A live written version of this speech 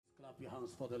your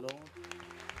hands for the Lord.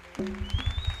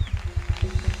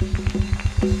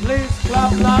 Please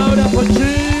clap louder for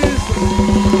Jesus.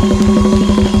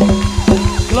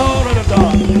 Glory to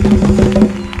God.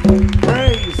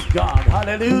 Praise God.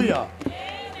 Hallelujah.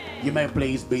 You may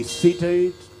please be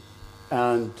seated.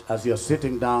 And as you're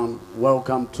sitting down,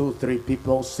 welcome 2-3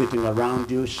 people sitting around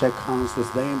you. Shake hands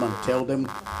with them and tell them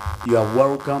you are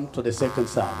welcome to the second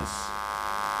service.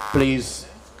 Please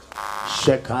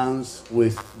shake hands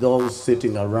with those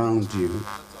sitting around you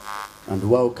and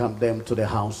welcome them to the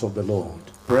house of the Lord.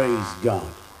 Praise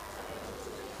God.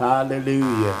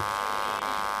 Hallelujah.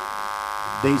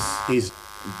 This is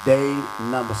day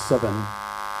number 7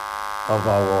 of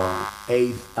our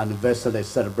 8th anniversary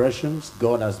celebrations.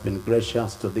 God has been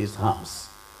gracious to this house.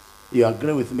 You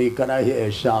agree with me? Can I hear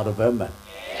a shout of amen?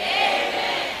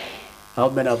 Amen. How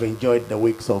many have enjoyed the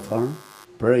week so far?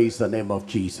 Praise the name of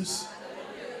Jesus.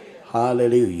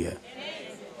 Hallelujah.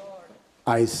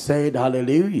 I said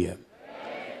hallelujah.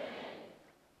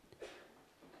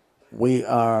 We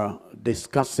are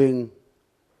discussing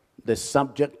the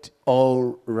subject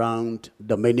all round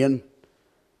dominion,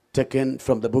 taken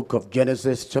from the book of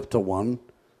Genesis chapter 1,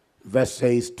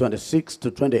 verses 26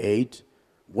 to 28,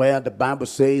 where the Bible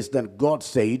says that God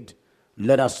said,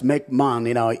 "Let us make man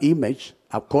in our image,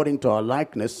 according to our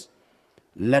likeness.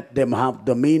 Let them have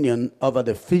dominion over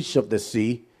the fish of the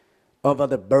sea, over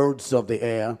the birds of the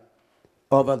air,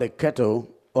 over the cattle,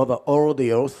 over all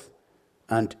the earth,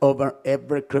 and over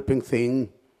every creeping thing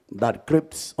that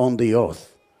creeps on the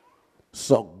earth."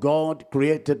 So God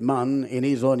created man in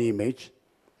his own image.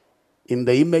 In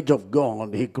the image of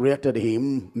God, he created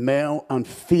him, male and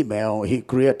female, he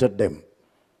created them.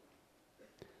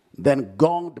 Then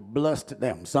God blessed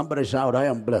them. Somebody shout, "I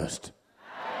am blessed."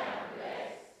 I am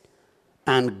blessed.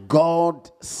 And God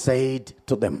said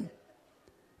to them,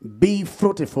 "Be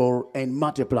fruitful and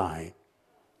multiply.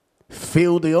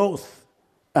 Fill the earth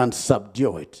and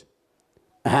subdue it.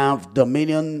 Have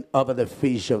dominion over the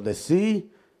fish of the sea,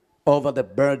 over the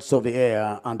birds of the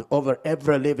air, and over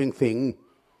every living thing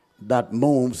that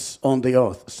moves on the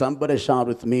earth." Somebody shout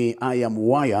with me, "I am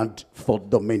wired for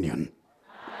dominion."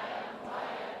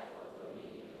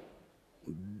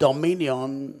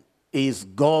 Dominion is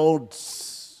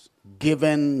God's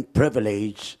given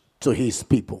privilege to his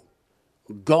people.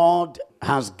 God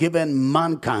has given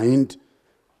mankind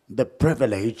the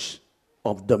privilege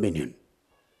of dominion.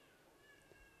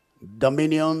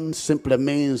 Dominion simply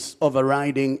means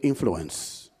overriding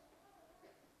influence.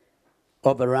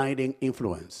 Overriding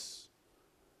influence.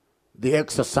 The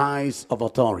exercise of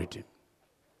authority.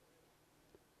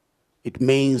 It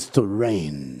means to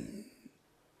reign,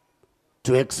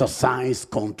 to exercise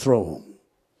control.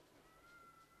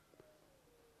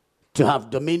 To have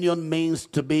dominion means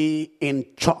to be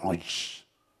in charge.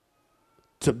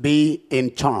 To be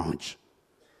in charge.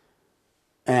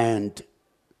 And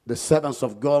the servants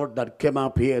of God that came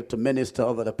up here to minister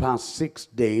over the past 6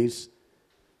 days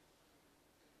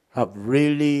have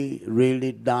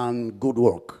really done good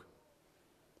work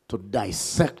to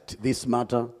dissect this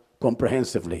matter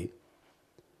comprehensively.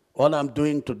 All I'm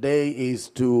doing today is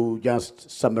to just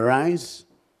summarize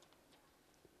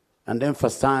and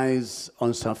emphasize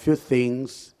on some few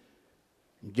things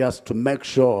just to make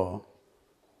sure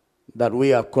that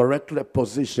we are correctly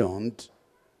positioned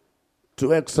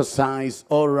to exercise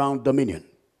all-round dominion.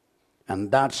 And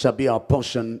that shall be our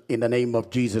portion in the name of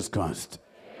Jesus Christ.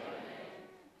 Amen.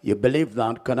 You believe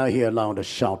that? Can I hear a louder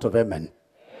shout of amen?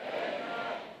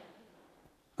 Amen.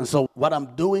 And so what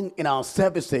I'm doing in our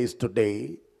services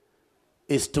today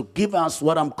is to give us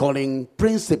what I'm calling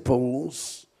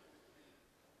principles,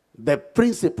 the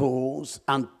principles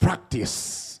and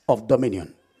practice of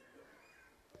dominion.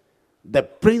 The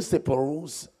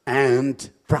principles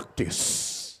and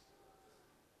practice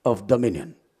of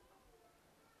dominion.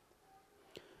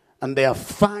 And there are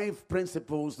 5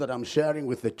 principles that I'm sharing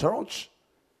with the church.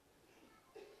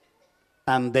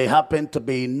 And they happen to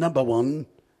be, number 1,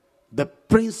 the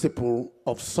principle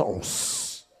of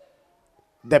source.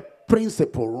 The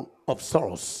principle of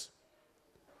source.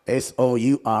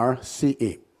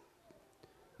 S-O-U-R-C-E.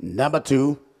 Number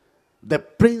 2, the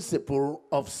principle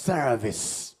of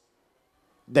service.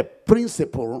 The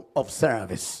principle of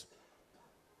service.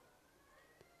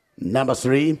 Number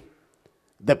 3,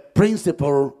 the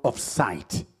principle of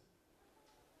sight.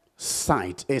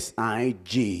 Sight,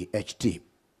 S-I-G-H-T.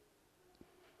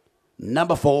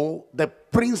 Number 4, the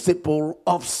principle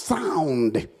of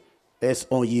sound.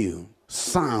 S-O-U,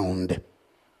 sound.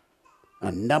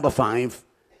 And number 5,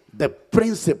 the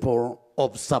principle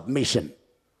of submission.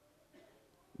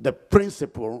 The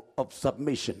principle of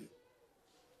submission.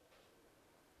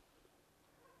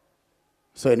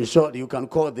 So in short, you can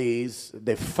call these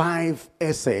the 5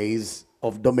 essays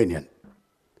of dominion: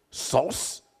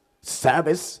 source,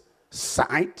 service,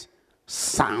 sight,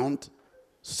 sound,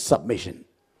 submission.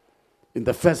 In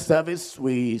the first service,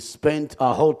 we spent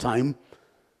our whole time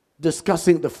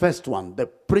discussing the first one, the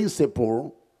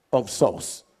principle of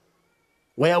source,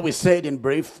 where we said in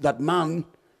brief that man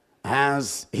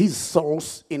has his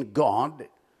source in God,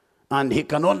 and he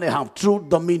can only have true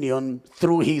dominion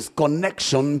through his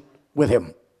connection with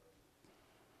him.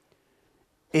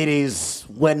 It is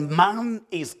when man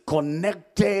is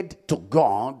connected to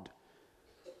God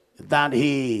that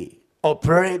he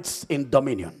operates in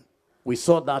dominion. We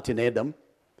saw that in Adam.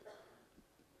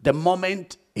 The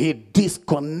moment he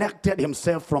disconnected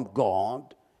himself from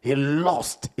God, he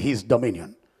lost his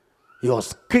dominion. He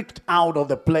was kicked out of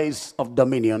the place of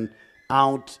dominion,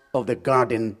 out of the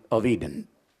Garden of Eden.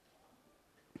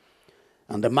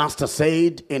 And the Master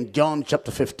said in John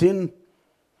chapter 15,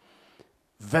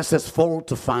 verses 4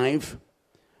 to 5,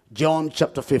 John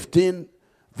chapter 15,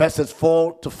 verses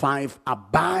 4 to 5,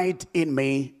 abide in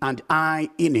me and I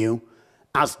in you,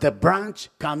 as the branch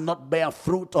cannot bear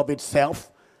fruit of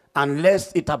itself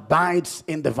unless it abides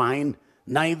in the vine,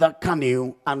 neither can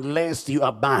you unless you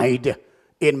abide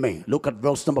in me. Look at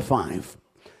verse number 5.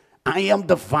 I am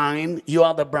the vine, you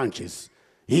are the branches.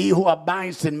 He who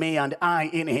abides in me and I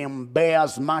in him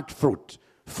bears much fruit,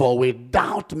 for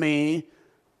without me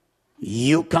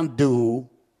you can do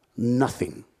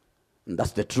nothing. And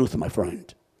that's the truth, my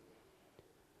friend.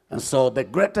 And so the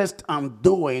greatest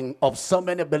undoing of so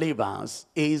many believers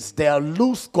is their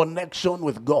loose connection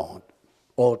with God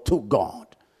or to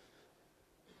God.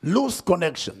 Loose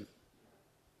connection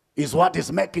is what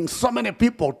is making so many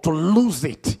people to lose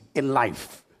it in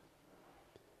life.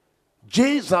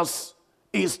 Jesus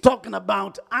is talking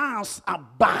about us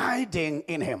abiding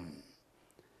in him.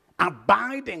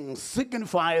 Abiding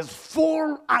signifies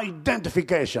full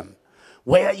identification,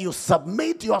 where you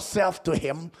submit yourself to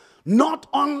him, not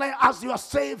only as your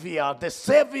Savior, the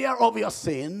Savior of your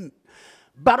sin,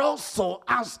 but also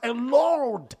as a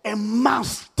Lord, a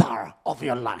master of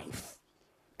your life.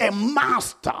 A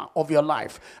master of your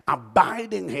life.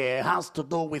 Abiding here has to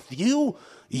do with you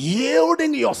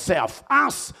yielding yourself,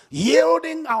 us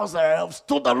yielding ourselves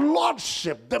to the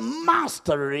lordship, the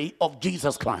mastery of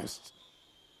Jesus Christ.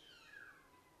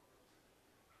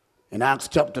 In Acts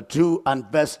chapter 2 and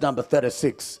verse number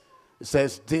 36, it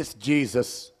says, this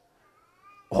Jesus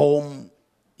whom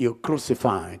you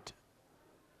crucified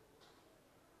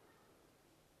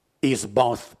is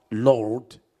both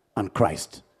Lord and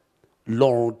Christ.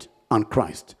 Lord and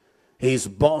Christ. He is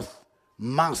both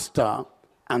Master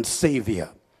and Savior.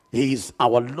 He is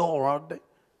our Lord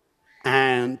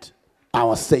and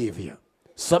our Savior.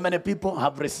 So many people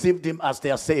have received him as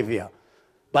their Savior,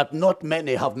 but not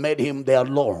many have made him their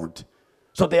Lord.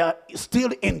 So they are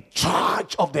still in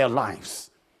charge of their lives.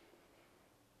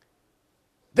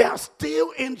 They are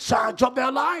still in charge of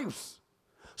their lives.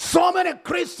 So many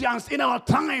Christians in our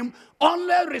time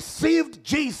only received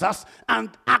Jesus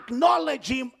and acknowledge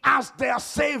him as their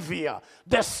Savior,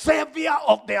 the Savior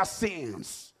of their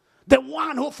sins, the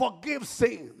one who forgives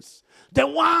sins, the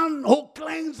one who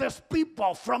cleanses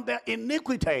people from their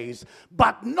iniquities.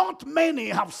 But not many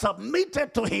have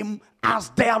submitted to him as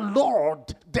their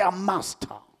Lord, their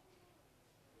Master.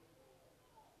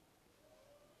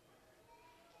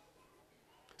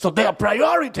 So their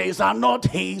priorities are not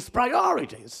his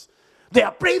priorities. Their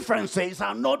preferences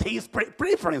are not his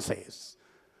preferences.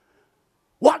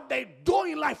 What they do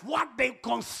in life, what they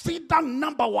consider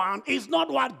number one, is not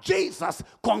what Jesus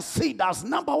considers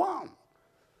number one.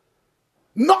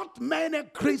 Not many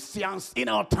Christians in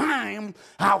our time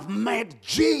have made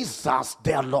Jesus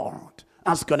their Lord.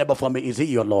 Ask your neighbor for me, is he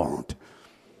your Lord?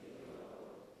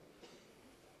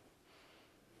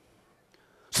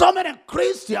 So many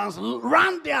Christians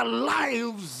run their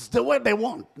lives the way they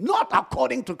want, not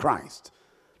according to Christ.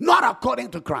 Not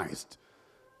according to Christ.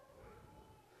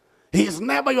 He is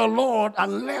never your Lord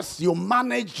unless you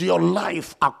manage your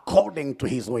life according to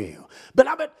his will.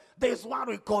 Beloved, there's what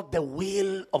we call the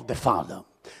will of the Father.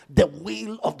 The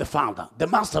will of the Father. The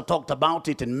Master talked about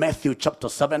it in Matthew chapter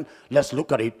 7. Let's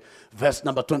look at it. Verse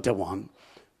number 21.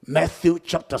 Matthew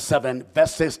chapter 7,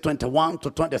 verses 21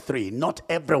 to 23. Not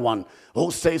everyone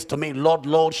who says to me, Lord,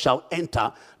 Lord, shall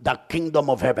enter the kingdom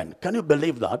of heaven. Can you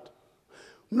believe that?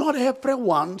 Not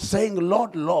everyone saying,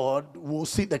 Lord, Lord, will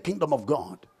see the kingdom of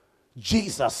God.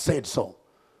 Jesus said so.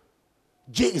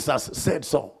 Jesus said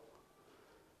so.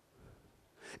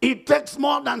 It takes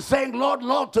more than saying, Lord,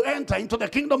 Lord, to enter into the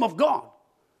kingdom of God.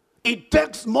 It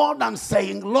takes more than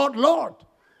saying, Lord, Lord.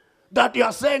 That you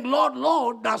are saying, Lord,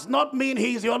 Lord, does not mean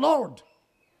he is your Lord.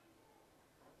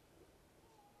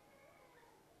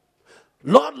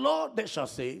 Lord, Lord, they shall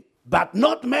say, but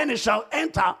not many shall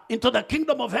enter into the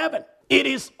kingdom of heaven. It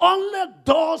is only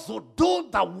those who do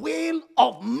the will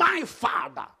of my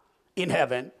Father in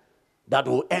heaven that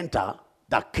will enter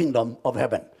the kingdom of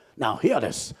heaven. Now, hear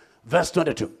this. Verse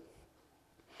 22.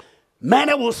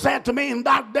 Many will say to me in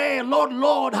that day, Lord,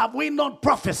 Lord, have we not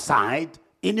prophesied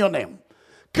in your name,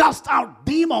 cast out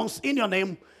demons in your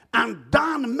name, and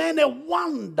done many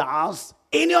wonders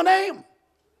in your name?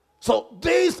 So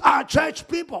these are church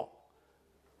people,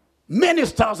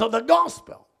 ministers of the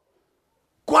gospel,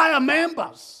 choir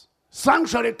members,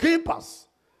 sanctuary keepers,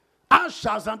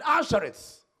 ushers and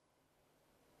usherettes.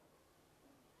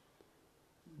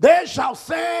 They shall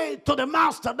say to the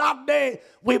master that day,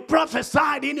 we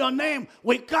prophesied in your name,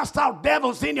 we cast out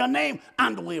devils in your name,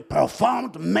 and we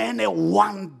performed many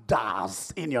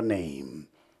wonders in your name.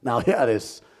 Now here it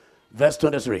is, verse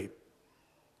 23.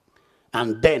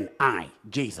 And then I,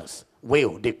 Jesus,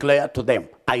 will declare to them,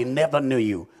 I never knew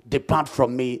you. Depart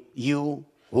from me, you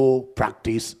who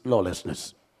practice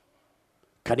lawlessness.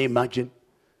 Can you imagine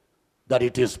that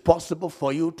it is possible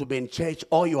for you to be in church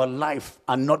all your life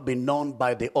and not be known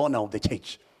by the owner of the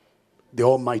church, the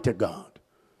Almighty God?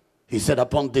 He said,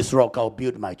 upon this rock I'll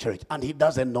build my church, and he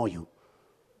doesn't know you.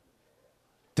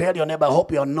 Tell your neighbor, I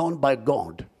hope you're known by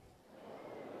God.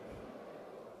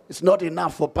 It's not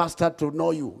enough for pastor to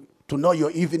know you,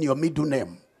 even your middle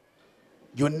name.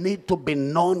 You need to be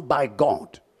known by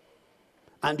God.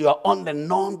 And you are only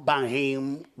known by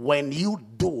him when you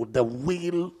do the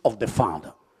will of the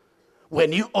Father.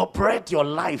 When you operate your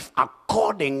life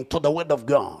according to the word of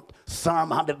God.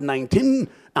 Psalm 119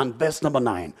 and verse number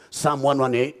 9. Psalm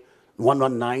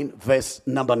 119 verse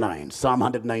number 9. Psalm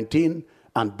 119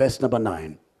 and verse number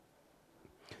 9.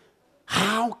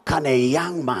 How can a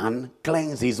young man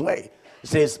cleanse his way? It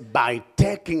says, by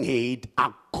taking heed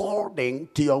according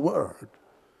to your word.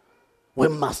 We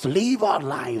must live our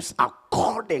lives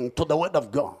according to the word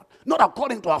of God. Not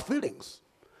according to our feelings.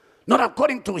 Not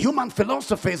according to human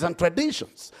philosophies and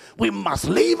traditions. We must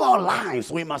live our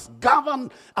lives. We must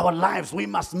govern our lives. We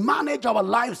must manage our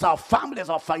lives, our families,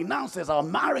 our finances, our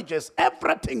marriages.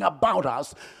 Everything about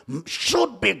us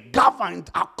should be governed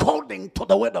according to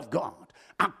the word of God.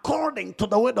 According to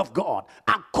the word of God.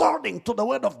 According to the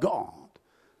word of God.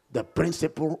 The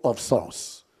principle of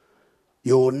source.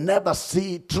 You will never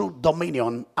see true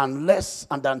dominion unless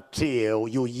and until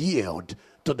you yield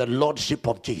to the lordship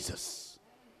of Jesus.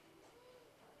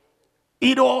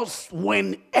 It was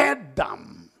when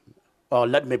Adam, or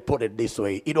let me put it this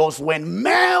way, it was when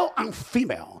male and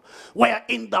female were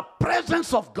in the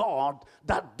presence of God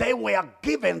that they were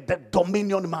given the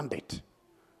dominion mandate.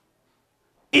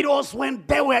 It was when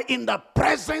they were in the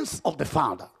presence of the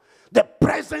Father, the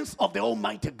presence of the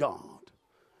Almighty God.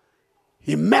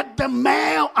 He made them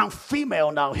male and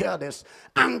female, now hear this,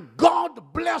 and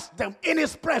God blessed them in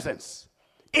his presence.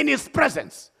 In his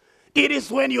presence. It is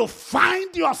when you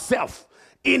find yourself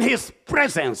in his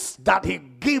presence that he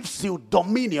gives you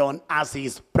dominion as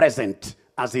his present,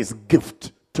 as his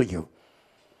gift to you.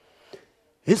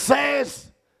 He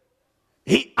says,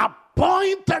 he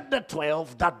appointed the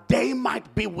 12 that they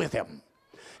might be with him.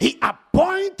 He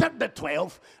appointed the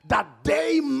 12 that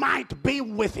they might be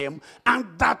with him and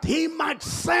that he might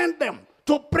send them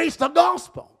to preach the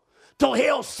gospel, to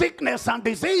heal sickness and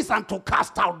disease, and to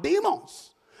cast out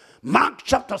demons. Mark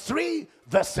chapter 3,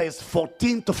 verses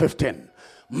 14 to 15.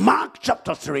 Mark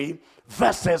chapter 3,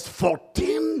 verses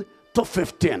 14 to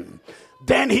 15.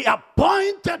 Then he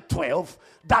appointed 12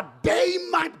 that they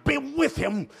might be with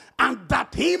him and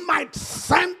that he might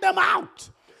send them out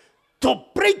to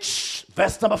preach,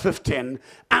 verse number 15,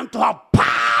 and to have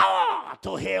power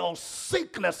to heal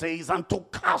sicknesses and to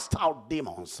cast out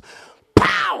demons.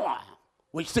 Power,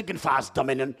 which signifies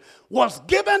dominion, was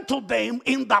given to them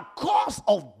in the course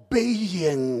of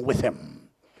being with him.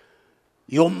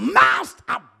 You must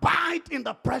abide in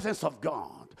the presence of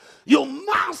God. You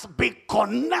must be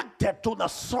connected to the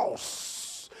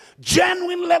source,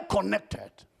 genuinely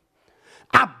connected,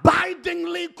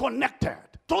 abidingly connected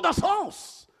to the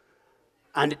source.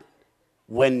 And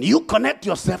when you connect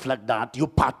yourself like that, you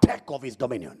partake of his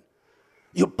dominion.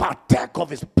 You partake of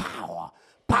his power.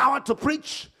 Power to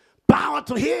preach, power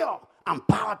to heal, and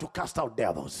power to cast out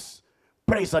devils.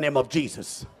 Praise the name of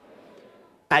Jesus.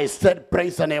 I said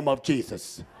praise the name of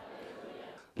Jesus.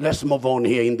 Let's move on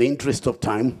here in the interest of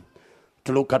time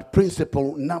to look at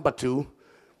principle number 2,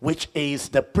 which is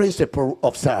the principle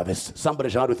of service. Somebody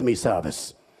shout with me,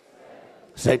 service.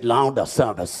 Say it louder,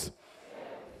 service.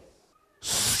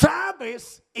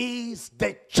 Service is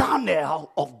the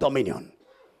channel of dominion.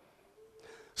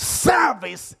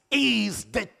 Service is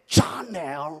the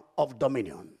channel of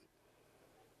dominion.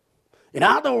 In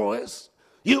other words,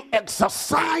 you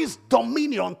exercise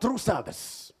dominion through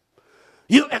service.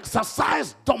 You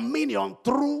exercise dominion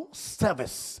through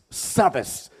service,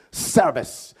 service,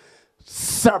 service,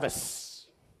 service.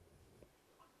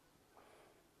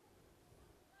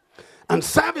 And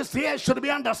service here should be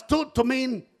understood to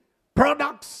mean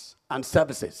products and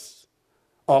services,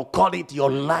 or call it your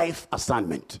life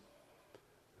assignment.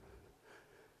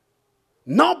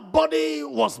 Nobody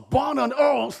was born on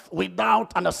earth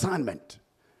without an assignment.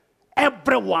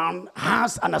 Everyone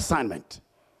has an assignment.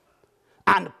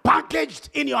 And packaged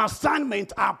in your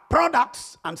assignment are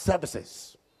products and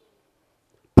services.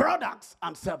 Products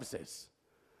and services.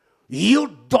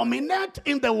 You dominate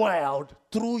in the world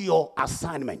through your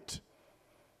assignment.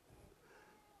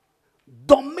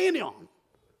 Dominion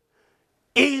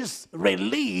is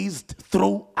released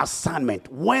through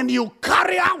assignment. When you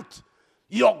carry out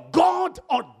your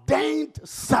God-ordained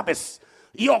service,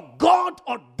 your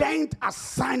God-ordained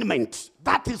assignment,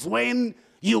 that is when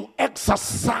you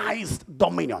exercise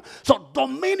dominion. So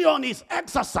dominion is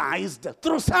exercised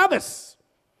through service.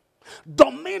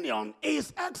 Dominion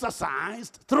is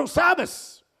exercised through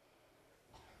service.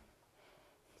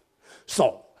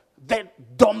 So the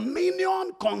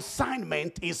dominion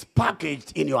consignment is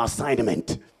packaged in your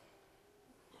assignment.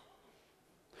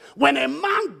 When a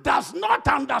man does not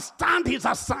understand his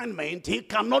assignment, he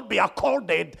cannot be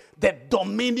accorded the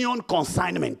dominion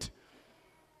consignment.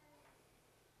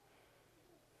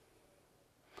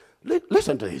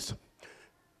 Listen to this.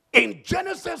 In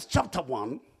Genesis chapter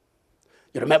 1,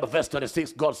 you remember verse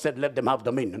 26, God said, let them have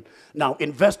dominion. Now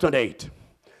in verse 28,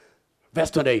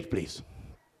 please.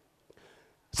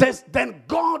 Says, then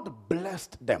God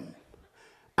blessed them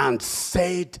and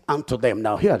said unto them,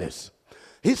 now hear this.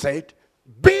 He said,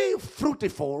 be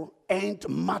fruitful and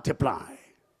multiply.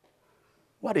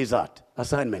 What is that?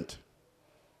 Assignment.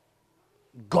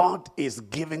 God is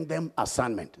giving them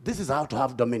assignment. This is how to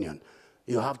have dominion.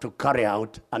 You have to carry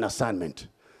out an assignment.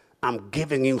 I'm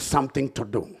giving you something to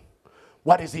do.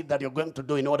 What is it that you're going to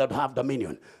do in order to have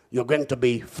dominion? You're going to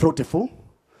be fruitful.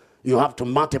 You have to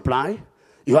multiply.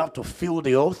 You have to fill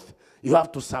the earth. You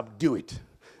have to subdue it.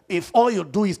 If all you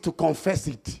do is to confess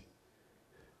it,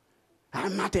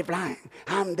 I'm multiplying,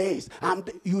 I'm this,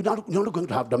 you're not going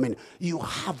to have dominion. You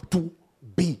have to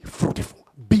be fruitful.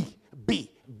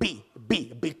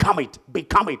 Become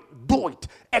it, do it,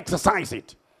 exercise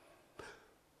it.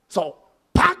 So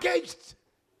packaged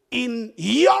in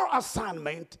your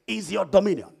assignment is your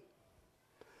dominion.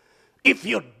 If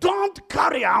you don't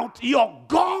carry out your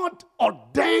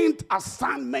God-ordained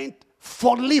assignment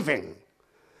for living,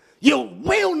 you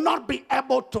will not be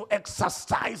able to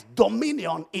exercise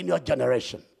dominion in your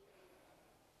generation.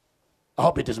 I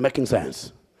hope it is making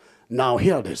sense. Now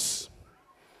hear this.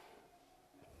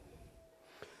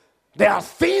 There are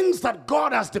things that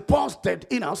God has deposited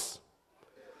in us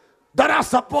that are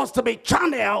supposed to be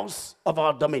channels of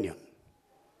our dominion.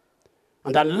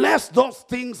 And unless those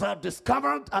things are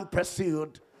discovered and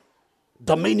pursued,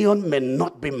 dominion may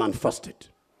not be manifested.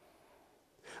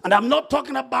 And I'm not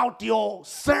talking about your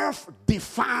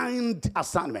self-defined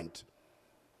assignment.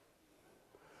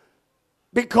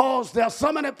 Because there are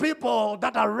so many people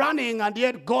that are running and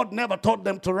yet God never taught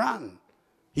them to run.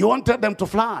 He wanted them to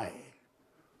fly.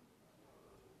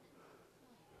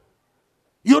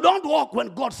 You don't walk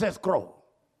when God says crawl.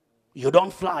 You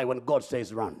don't fly when God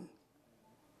says run.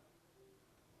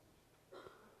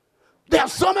 There are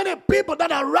so many people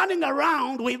that are running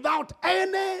around without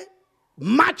any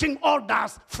marching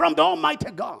orders from the Almighty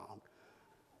God.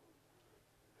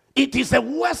 It is a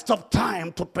waste of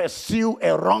time to pursue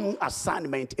a wrong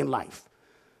assignment in life.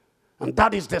 And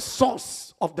that is the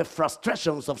source of the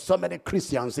frustrations of so many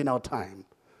Christians in our time.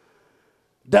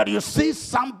 That you see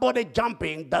somebody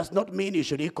jumping does not mean you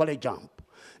should equally jump.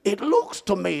 It looks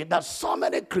to me that so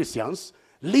many Christians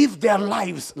live their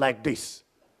lives like this.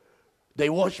 They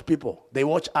watch people, they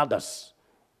watch others.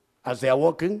 As they are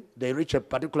walking, they reach a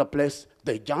particular place,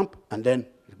 they jump, and then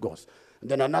it goes. And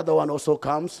then another one also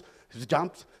comes, he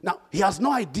jumps. Now, he has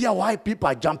no idea why people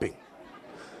are jumping.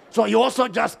 So he also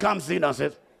just comes in and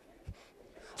says,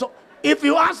 so if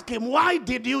you ask him, why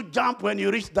did you jump when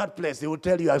you reached that place? He will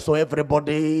tell you, I saw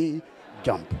everybody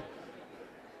jump.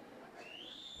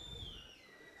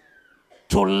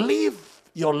 To live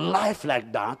your life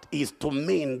like that is to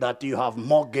mean that you have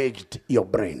mortgaged your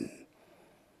brain.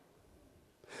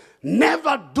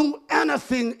 Never do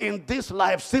anything in this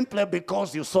life simply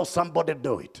because you saw somebody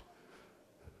do it.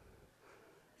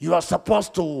 You are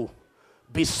supposed to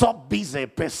be so busy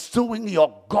pursuing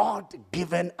your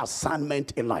God-given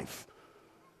assignment in life.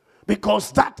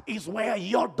 Because that is where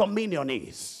your dominion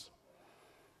is.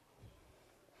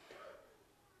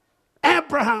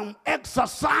 Abraham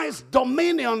exercised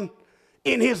dominion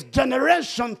in his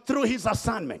generation through his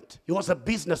assignment. He was a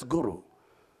business guru.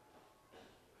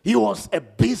 He was a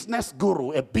business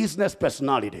guru, a business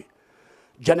personality.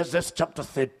 Genesis chapter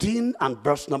 13 and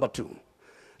verse number 2.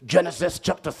 Genesis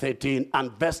chapter 13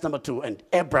 and verse number 2. And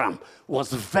Abraham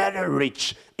was very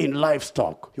rich in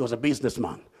livestock. He was a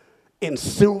businessman. In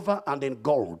silver and in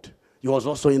gold. He was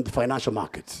also in the financial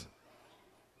markets.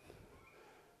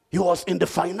 He was in the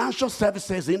financial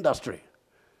services industry.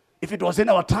 If it was in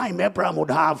our time, Abraham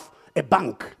would have a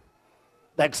bank,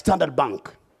 like Standard Bank,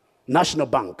 National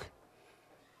Bank.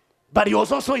 But he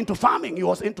was also into farming. He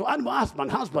was into animal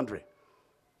husbandry.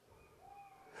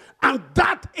 And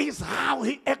that is how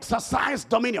he exercised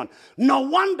dominion. No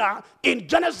wonder in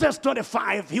Genesis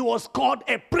 25, he was called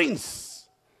a prince.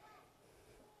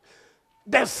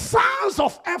 The sons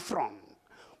of Ephron,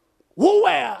 who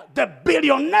were the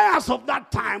billionaires of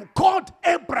that time, called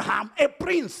Abraham a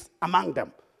prince among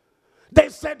them. They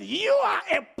said, you are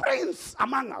a prince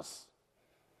among us.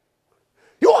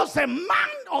 He was a man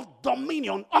of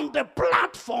dominion on the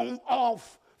platform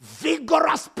of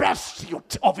vigorous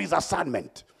pursuit of his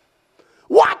assignment.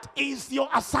 What is your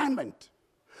assignment?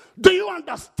 Do you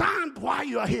understand why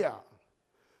you are here?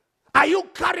 Are you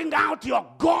carrying out your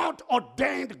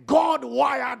God-ordained,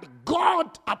 God-wired,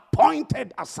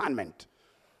 God-appointed assignment?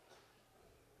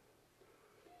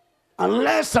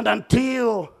 Unless and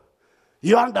until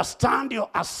you understand your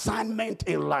assignment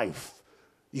in life,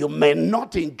 you may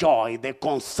not enjoy the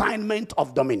consignment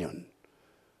of dominion.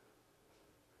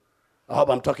 I hope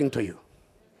I'm talking to you.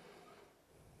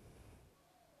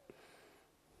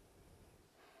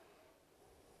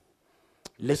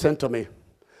 Listen to me.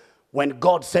 When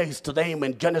God says to them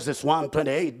in Genesis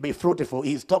 1:28, be fruitful,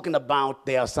 he's talking about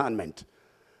their assignment.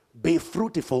 Be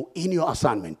fruitful in your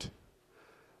assignment.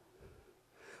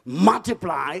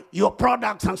 Multiply your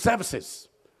products and services.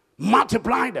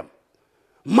 Multiply them.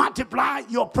 Multiply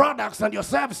your products and your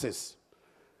services.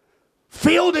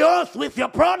 Fill the earth with your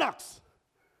products.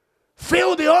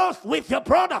 Fill the earth with your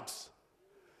products.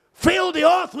 Fill the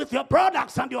earth with your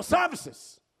products and your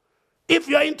services. If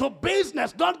you're into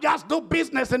business, don't just do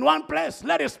business in one place.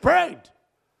 Let it spread.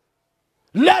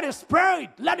 Let it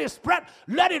spread. Let it spread.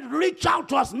 Let it reach out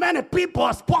to as many people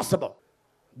as possible.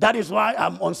 That is why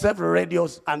I'm on several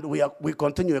radios and we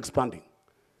continue expanding.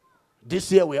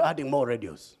 This year we're adding more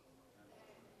radios.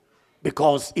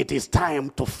 Because it is time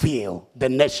to fill the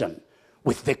nation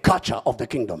with the culture of the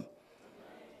kingdom.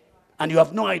 And you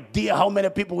have no idea how many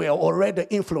people we are already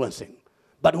influencing.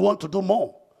 But we want to do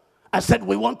more. I said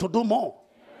we want to do more.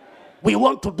 We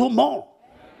want to do more.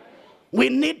 We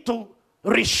need to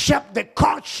reshape the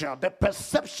culture, the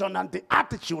perception, and the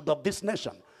attitude of this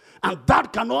nation. And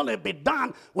that can only be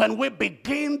done when we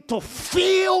begin to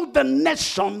fill the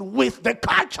nation with the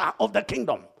culture of the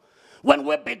kingdom. When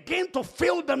we begin to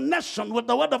fill the nation with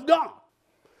the word of God.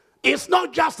 It's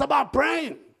not just about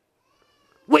praying.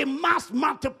 We must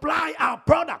multiply our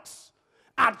products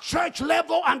at church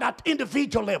level and at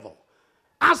individual level.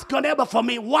 Ask your neighbor for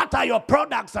me, what are your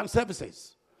products and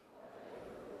services?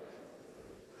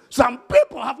 Some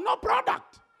people have no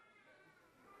product.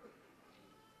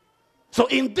 So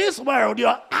in this world,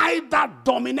 you're either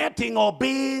dominating or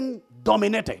being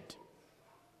dominated.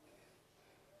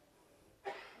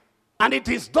 And it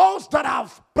is those that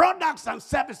have products and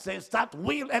services that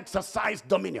will exercise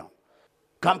dominion.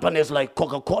 Companies like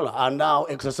Coca-Cola are now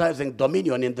exercising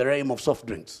dominion in the realm of soft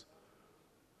drinks.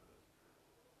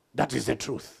 That is the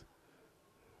truth.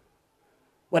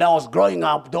 When I was growing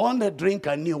up, the only drink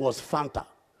I knew was Fanta.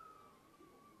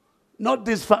 Not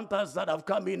these Fantas that have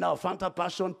come in now. Fanta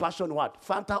Passion, Passion what?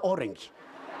 Fanta Orange.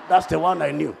 That's the one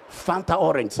I knew. Fanta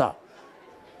Orange, sir.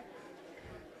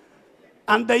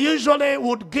 And they usually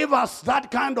would give us that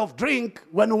kind of drink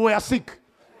when we were sick.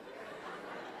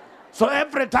 So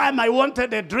every time I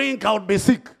wanted a drink, I would be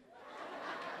sick.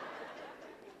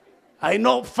 I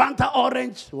know Fanta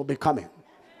Orange will be coming.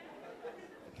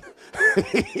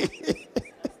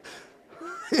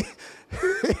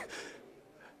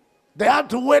 They had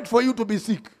to wait for you to be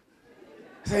sick.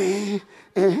 Say,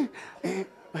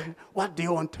 what do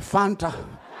you want? Fanta.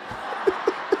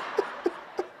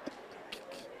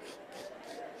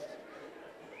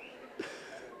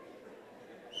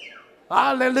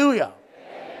 Hallelujah.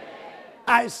 Amen.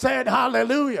 I said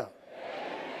hallelujah.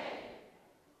 Amen.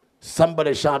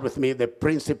 Somebody shout with me, the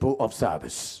principle of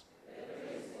service.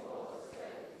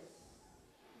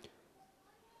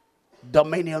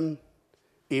 Dominion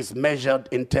is measured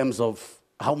in terms of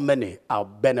how many are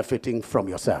benefiting from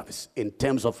your service. In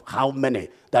terms of how many,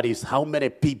 that is, how many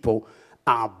people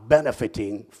are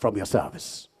benefiting from your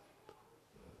service.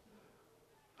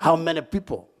 How many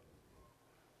people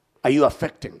are you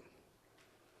affecting?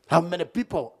 How many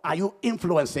people are you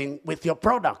influencing with your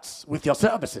products, with your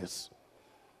services?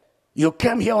 You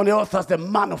came here on earth as the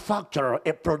manufacturer,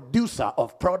 a producer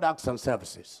of products and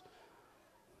services.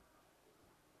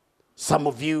 Some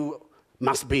of you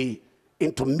must be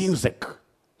into music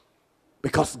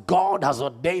because God has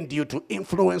ordained you to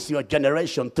influence your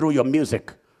generation through your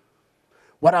music.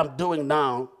 What I'm doing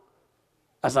now,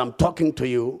 as I'm talking to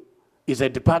you, is a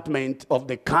department of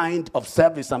the kind of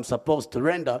service I'm supposed to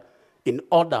render in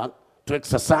order to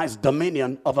exercise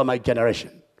dominion over my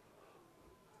generation.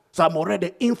 So I'm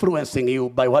already influencing you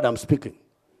by what I'm speaking.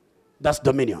 That's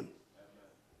dominion.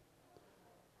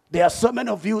 There are so many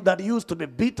of you that used to be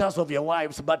beaters of your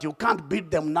wives, but you can't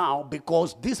beat them now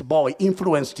because this boy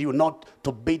influenced you not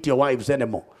to beat your wives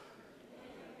anymore.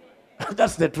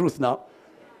 That's the truth now.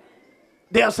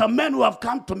 There are some men who have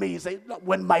come to me and say,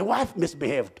 when my wife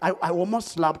misbehaved, I almost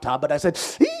slapped her, but I said,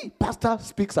 Pastor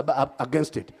speaks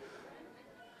against it.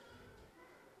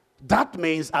 That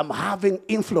means I'm having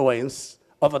influence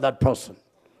over that person.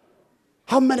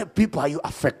 How many people are you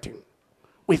affecting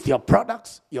with your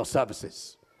products, your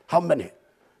services? How many?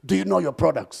 Do you know your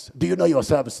products? Do you know your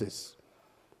services?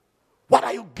 What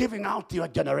are you giving out to your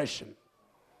generation?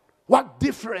 What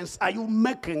difference are you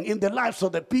making in the lives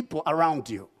of the people around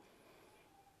you?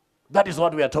 That is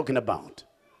what we are talking about.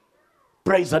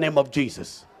 Praise the name of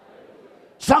Jesus.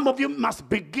 Some of you must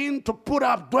begin to put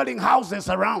up dwelling houses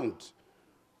around.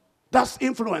 That's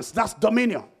influence. That's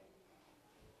dominion.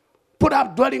 Put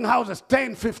up dwelling houses,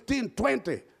 10, 15,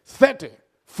 20, 30,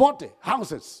 40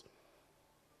 houses.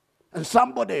 And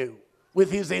somebody with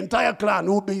his entire clan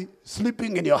will be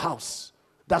sleeping in your house.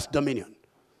 That's dominion.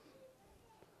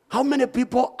 How many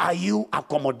people are you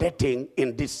accommodating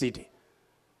in this city?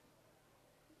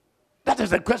 That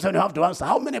is the question you have to answer.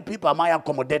 How many people am I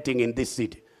accommodating in this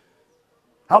city?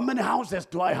 How many houses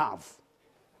do I have?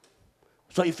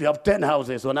 So if you have 10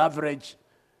 houses, on average,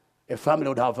 a family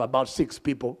would have about 6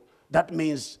 people. That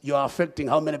means you are affecting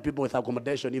how many people with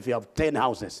accommodation if you have 10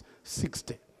 houses?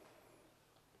 60.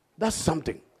 That's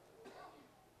something.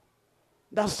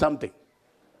 That's something.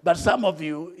 But some of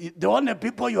you, the only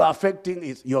people you are affecting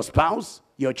is your spouse,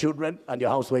 your children, and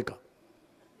your houseworker.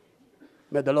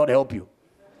 May the Lord help you.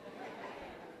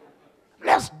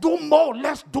 Let's do more,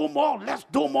 let's do more, let's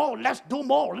do more, let's do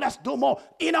more, let's do more.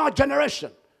 In our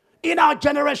generation,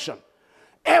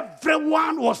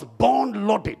 everyone was born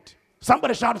loaded.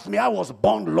 Somebody shout at me, I was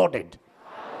born loaded.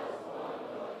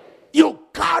 You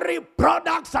carry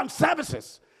products and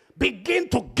services. Begin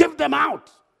to give them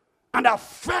out and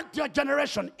affect your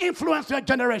generation, influence your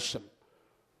generation.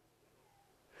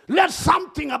 Let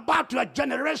something about your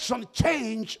generation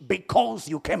change because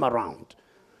you came around.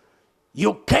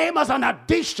 You came as an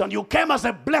addition. You came as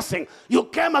a blessing. You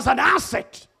came as an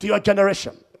asset to your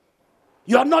generation.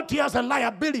 You are not here as a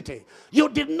liability. You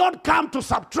did not come to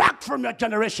subtract from your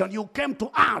generation. You came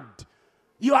to add.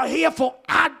 You are here for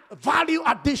value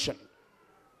addition.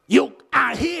 You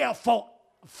are here for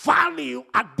value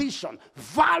addition,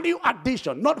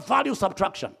 not value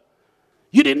subtraction.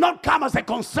 You did not come as a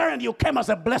concern, you came as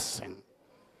a blessing.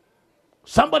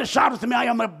 Somebody shout to me, I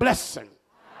am a blessing.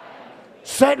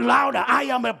 Say it louder, I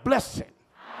am a blessing.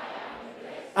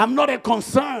 I'm not a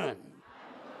concern.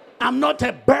 I'm not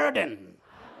a burden.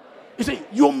 You see,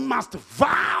 you must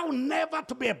vow never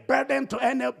to be a burden to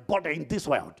anybody in this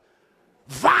world.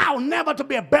 Vow never to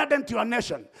be a burden to your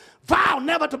nation. Vow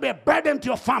never to be a burden to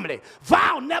your family.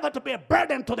 Vow never to be a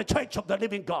burden to the church of the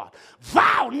living God.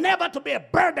 Vow never to be a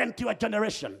burden to your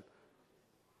generation.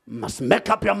 Must make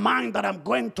up your mind that I'm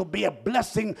going to be a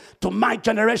blessing to my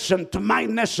generation, to my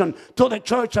nation, to the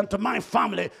church, and to my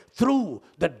family through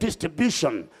the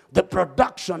distribution, the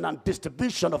production and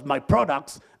distribution of my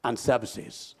products and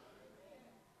services.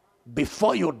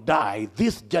 Before you die,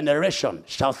 this generation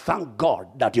shall thank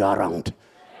God that you are around.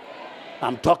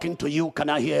 I'm talking to you. Can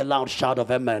I hear a loud shout of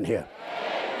amen here?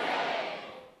 Amen.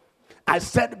 I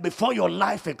said before your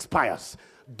life expires,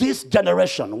 this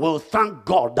generation will thank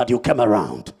God that you came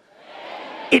around.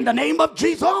 Amen. In the name of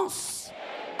Jesus.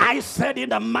 Amen. I said in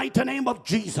the mighty name of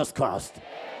Jesus Christ. Amen.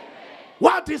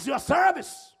 What is your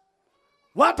service?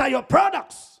 What are your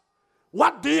products?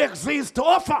 What do you exist to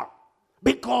offer?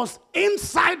 Because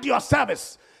inside your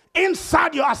service,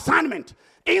 inside your assignment,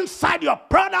 inside your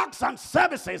products and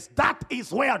services, that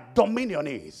is where dominion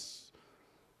is.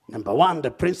 Number 1, the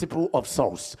principle of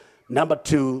source. Number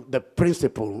 2, the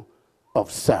principle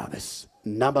of service.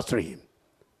 Number 3,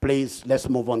 please, let's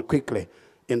move on quickly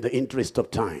in the interest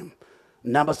of time.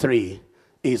 Number 3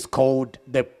 is called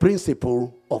the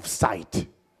principle of sight.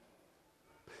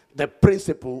 The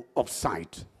principle of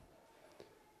sight.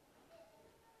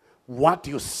 What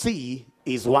you see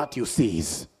is what you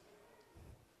sees.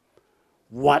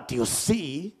 What you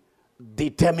see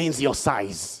determines your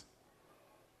size.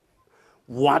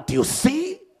 What you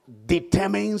see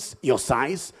determines your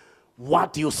size.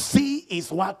 What you see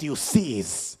is what you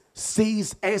sees.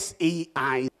 Sees,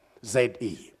 S-E-I-Z-E.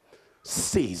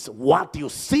 Sees. What you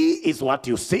see is what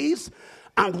you sees.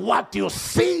 And what you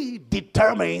see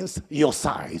determines your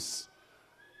size.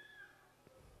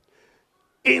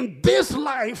 In this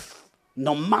life,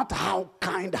 no matter how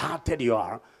kind-hearted you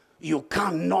are, you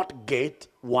cannot get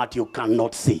what you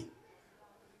cannot see.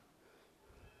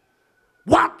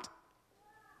 What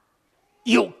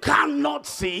you cannot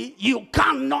see, you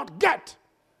cannot get.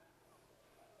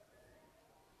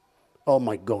 Oh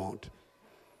my God.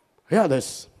 Hear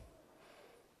this.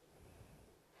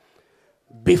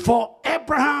 Before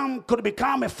Abraham could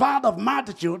become a father of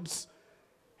multitudes,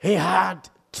 he had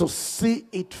to see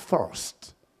it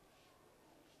first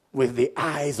with the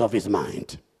eyes of his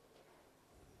mind.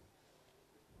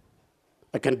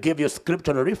 I can give you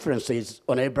scriptural references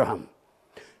on Abraham.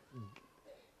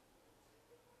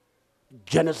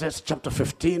 Genesis chapter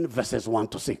 15, verses 1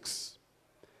 to 6.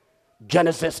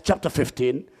 Genesis chapter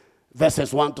 15,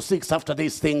 verses 1 to 6. After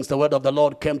these things, the word of the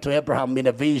Lord came to Abraham in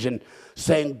a vision,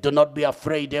 saying, "Do not be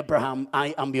afraid, Abraham.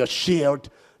 I am your shield,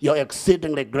 your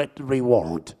exceedingly great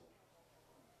reward."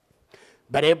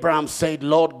 But Abraham said,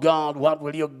 "Lord God, what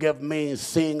will you give me,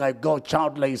 seeing I go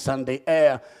childless, and the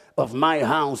heir of my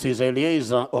house is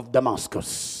Eliezer of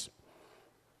Damascus?"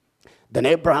 Then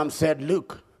Abraham said,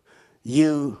 "Look,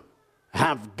 you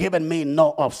have given me no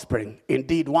offspring.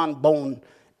 Indeed, one born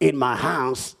in my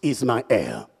house is my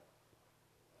heir."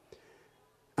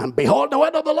 And behold, the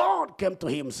word of the Lord came to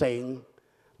him, saying,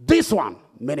 "This one,"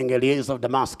 meaning Eliezer of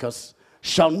Damascus,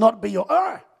 "shall not be your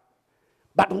heir,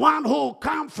 but one who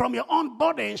comes from your own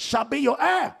body shall be your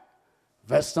heir."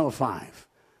 Verse number 5.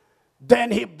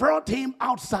 Then he brought him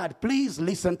outside. Please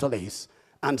listen to this.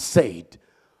 And said,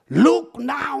 "Look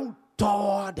now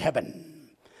toward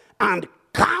heaven and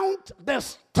count the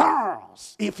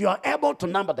stars, if you are able to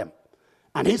number them."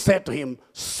 And he said to him,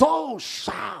 "So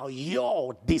shall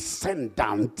your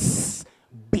descendants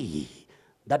be."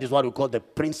 That is what we call the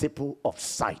principle of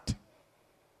sight.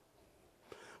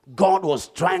 God was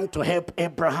trying to help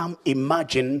Abraham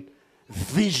imagine,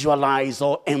 visualize,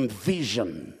 or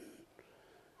envision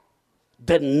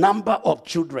the number of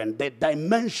children, the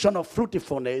dimension of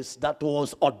fruitfulness that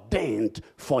was ordained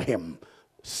for him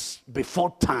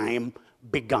before time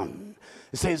began.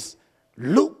 It says,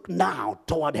 "Look now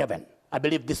toward heaven." I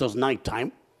believe this was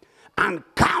nighttime. "And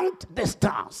count the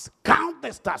stars." Count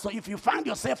the stars. So if you find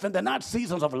yourself in the night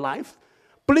seasons of life,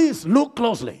 please look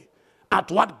closely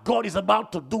at what God is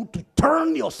about to do to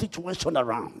turn your situation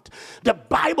around. The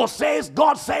Bible says,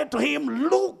 God said to him,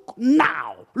 "Look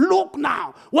now. Look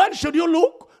now." When should you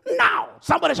look? Now.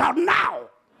 Somebody shout, "Now."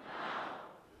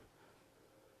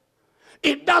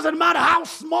 It doesn't matter how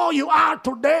small you are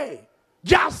today.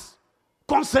 Just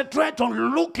concentrate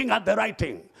on looking at the right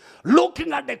thing.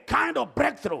 Looking at the kind of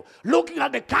breakthrough, looking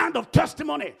at the kind of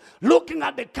testimony, looking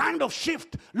at the kind of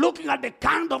shift, looking at the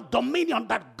kind of dominion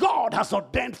that God has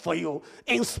ordained for you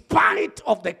in spite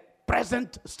of the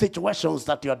present situations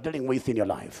that you are dealing with in your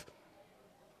life.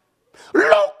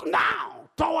 Look now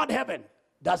toward heaven.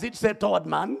 Does it say toward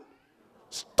man?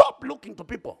 Stop looking to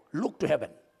people. Look to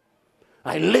heaven.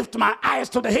 "I lift my eyes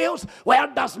to the hills. Where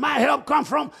does my help come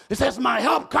from?" It says, "My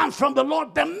help comes from the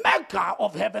Lord, the maker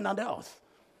of heaven and earth."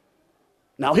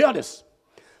 Now hear this.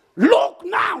 "Look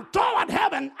now toward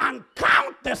heaven and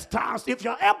count the stars, if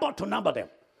you're able to number them."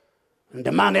 And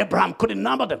the man Abraham couldn't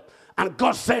number them. And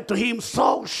God said to him,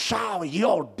 "So shall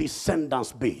your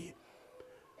descendants be."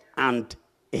 And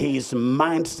his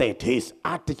mindset, his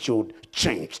attitude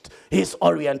changed. His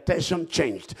orientation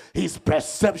changed. His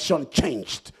perception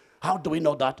changed. How do we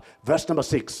know that? Verse number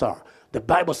 6, sir. The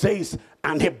Bible says,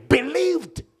 "And he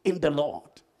believed in the Lord."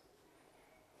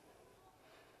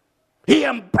 He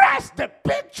embraced the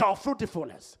picture of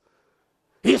fruitfulness.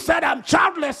 He said, "I'm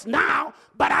childless now,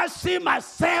 but I see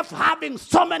myself having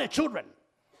so many children.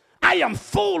 I am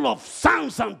full of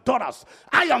sons and daughters.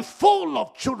 I am full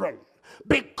of children."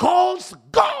 Because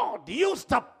God used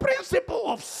the principle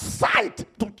of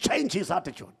sight to change his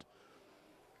attitude.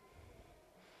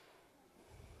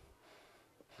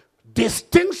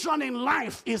 Distinction in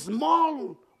life is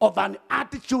more of an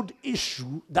attitude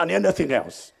issue than anything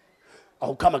else.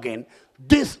 I'll come again.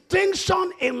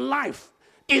 Distinction in life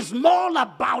is more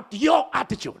about your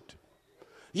attitude.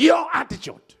 Your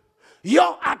attitude.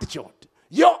 Your attitude.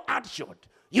 Your attitude.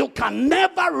 You can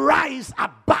never rise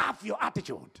above your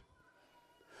attitude.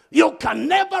 You can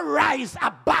never rise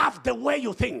above the way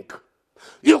you think.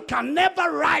 You can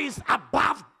never rise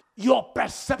above your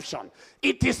perception.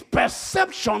 It is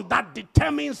perception that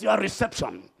determines your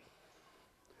reception.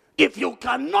 If you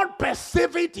cannot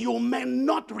perceive it, you may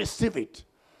not receive it.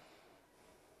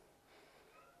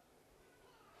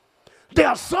 There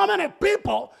are so many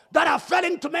people that are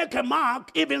failing to make a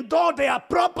mark even though they are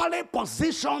properly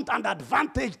positioned and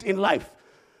advantaged in life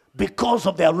because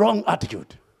of their wrong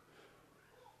attitude.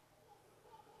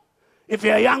 If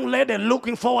you're a young lady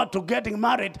looking forward to getting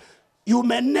married, you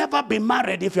may never be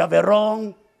married if you have a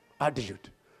wrong attitude.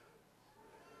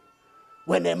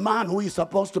 When a man who is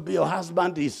supposed to be your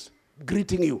husband is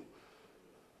greeting you.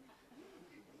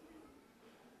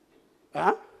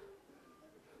 Huh?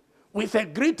 With a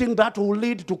greeting that will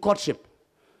lead to courtship.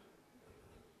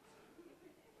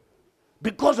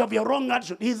 Because of your wrong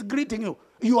attitude, he's greeting you.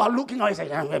 You are looking away and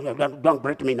saying, don't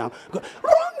greet me now.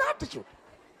 Wrong attitude.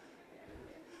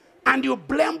 And you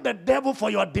blame the devil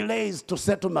for your delays to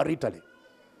settle maritally.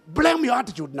 Blame your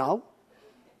attitude now.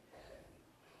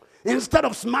 Instead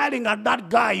of smiling at that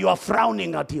guy, you are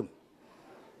frowning at him.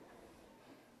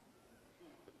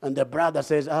 And the brother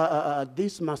says,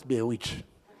 this must be a witch.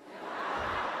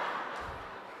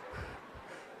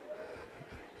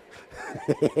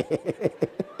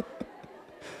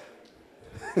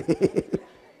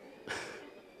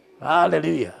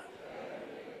 Hallelujah.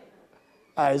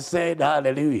 I said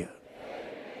hallelujah.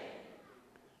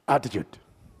 Attitude.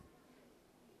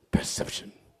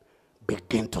 Perception.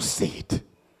 Begin to see it.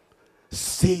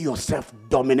 See yourself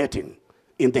dominating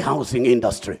in the housing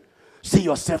industry. See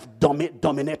yourself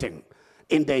dominating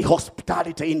in the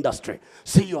hospitality industry.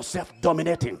 See yourself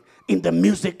dominating in the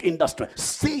music industry.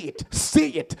 See it, see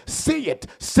it, see it,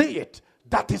 see it.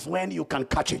 That is when you can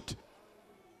catch it.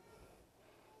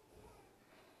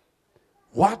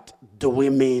 What do we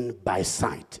mean by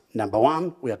sight? Number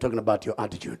one, we are talking about your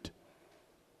attitude.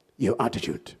 Your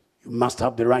attitude. You must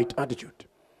have the right attitude.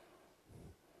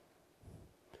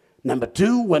 Number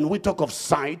two, when we talk of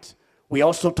sight, we're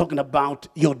also talking about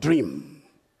your dream.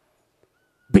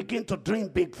 Begin to dream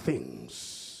big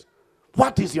things.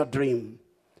 What is your dream?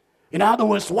 In other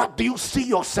words, what do you see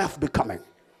yourself becoming?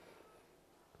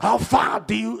 How far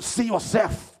do you see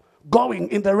yourself going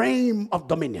in the realm of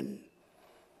dominion?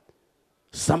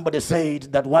 Somebody said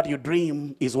that what you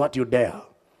dream is what you dare.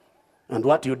 And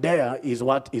what you dare is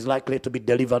what is likely to be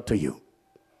delivered to you.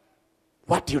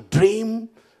 What you dream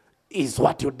is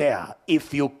what you dare.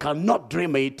 If you cannot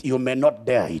dream it, you may not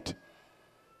dare it.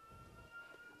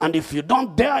 And if you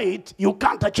don't dare it, you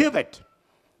can't achieve it.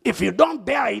 If you don't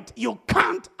dare it, you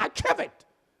can't achieve it.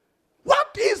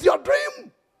 What is your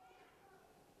dream?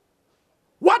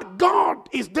 What God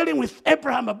is dealing with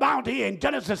Abraham about here in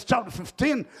Genesis chapter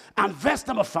 15 and verse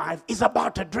number 5 is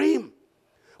about a dream.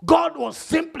 God was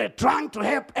simply trying to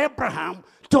help Abraham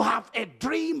to have a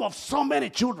dream of so many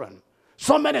children,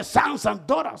 so many sons and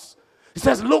daughters. He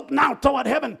says, look now toward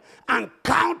heaven and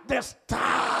count the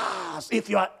stars if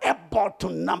you are able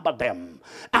to number them.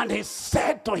 And he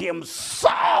said to him,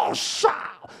 so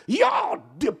shall your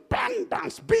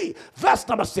dependence be. Verse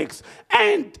number 6.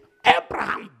 And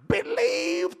Abraham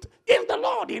believed in the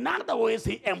Lord. In other words,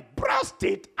 he embraced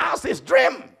it as his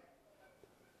dream.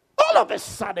 All of a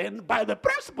sudden, by the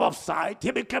principle of sight,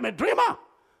 he became a dreamer.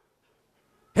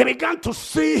 He began to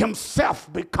see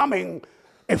himself becoming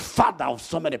a father of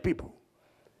so many people.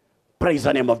 Praise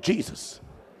the name of Jesus.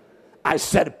 I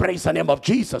said, praise the name of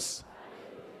Jesus.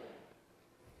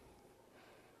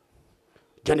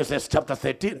 Genesis chapter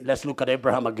 13. Let's look at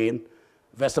Abraham again.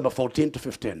 Verse number 14 to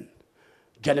 15.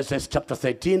 Genesis chapter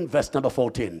 13, verse number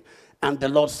 14. And the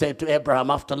Lord said to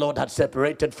Abraham, after the Lord had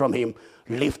separated from him,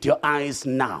 lift your eyes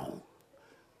now.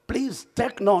 Please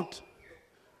take note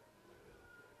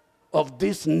of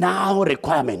this now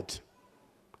requirement.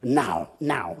 Now,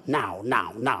 now, now,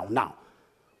 now, now, now.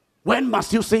 When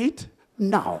must you see it?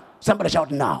 Now. Somebody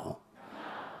shout now.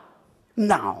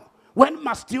 Now. When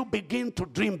must you begin to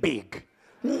dream big?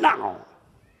 Now.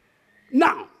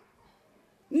 Now.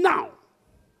 Now.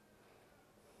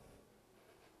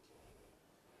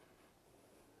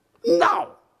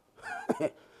 Now.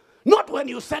 Not when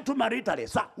you settle maritally,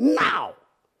 sir. Now.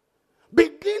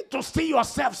 Begin to see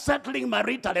yourself settling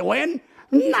maritally. When?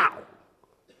 Now.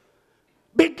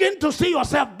 Begin to see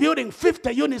yourself building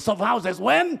 50 units of houses.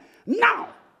 When? Now.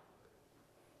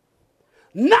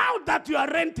 Now that you are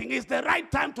renting is the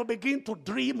right time to begin to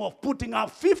dream of putting up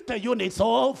 50 units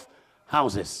of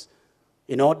houses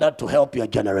in order to help your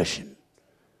generation.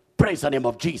 Praise the name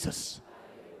of Jesus.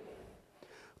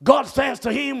 God says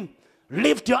to him,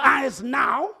 lift your eyes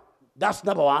now. That's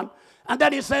number one. And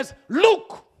then he says,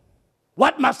 look.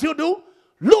 What must you do?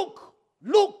 Look,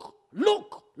 look,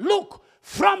 look, look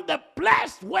from the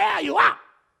place where you are.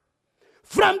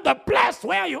 From the place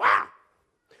where you are.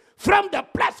 From the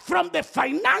place, from the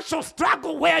financial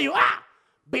struggle where you are.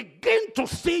 Begin to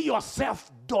see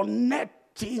yourself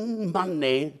donating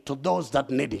money to those that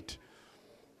need it.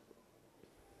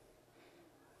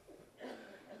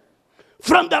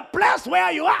 From the place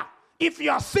where you are, if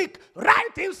you are sick,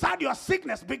 right inside your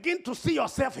sickness, begin to see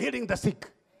yourself healing the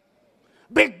sick.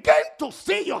 Begin to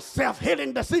see yourself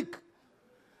healing the sick.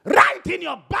 Right in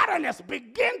your barrenness,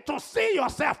 begin to see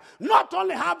yourself not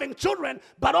only having children,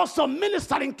 but also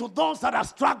ministering to those that are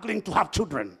struggling to have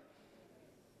children.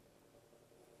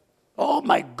 Oh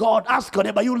my God, ask your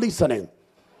neighbor, are you listening?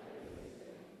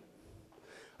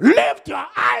 Lift your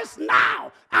eyes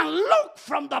now and look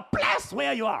from the place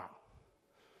where you are.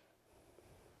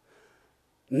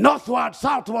 Northward,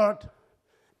 southward,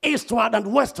 eastward,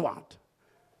 and westward.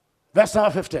 Verse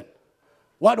number 15.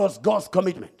 What was God's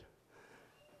commitment?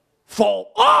 For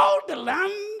all the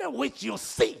land which you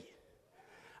see,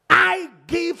 I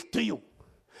give to you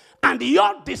and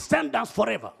your descendants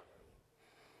forever.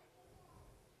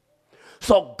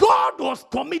 So God was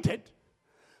committed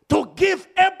to give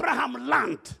Abraham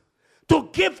land, to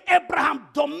give Abraham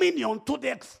dominion to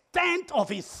the extent of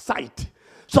his sight.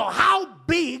 So how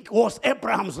big was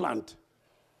Abraham's land?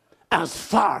 As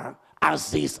far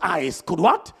as his eyes could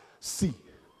what? See.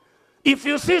 If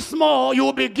you see small, you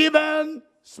will be given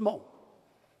small.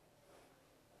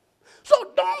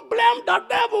 So don't blame the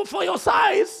devil for your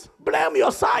size. Blame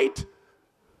your sight.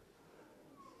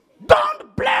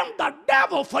 Don't blame the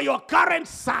devil for your current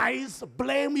size.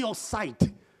 Blame your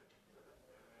sight.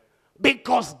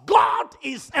 Because God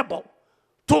is able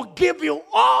to give you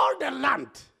all the land.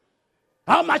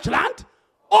 How much land?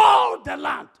 All the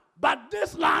land. But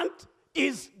this land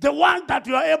is the one that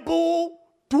you are able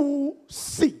to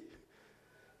see.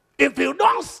 If you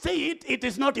don't see it, it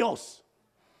is not yours.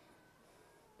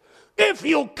 If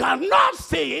you cannot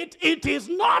see it, it is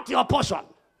not your portion.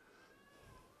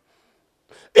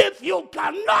 If you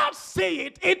cannot see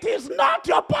it, it is not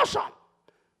your portion.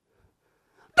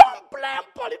 Don't blame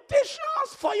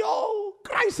politicians for your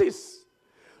crisis.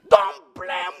 Don't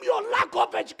blame your lack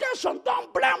of education.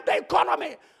 Don't blame the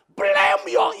economy. Blame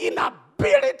your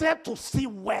inability to see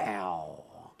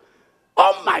well.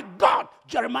 Oh my God.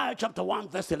 Jeremiah chapter 1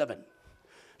 verse 11.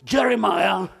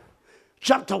 Jeremiah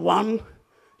chapter 1.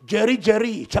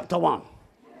 Jerry chapter 1.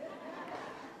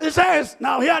 It says,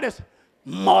 now hear this.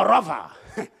 Moreover,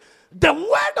 the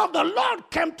word of the Lord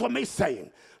came to me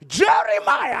saying,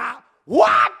 Jeremiah,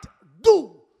 what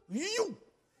do you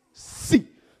see?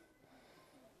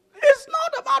 It's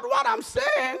not about what I'm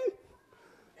saying.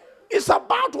 It's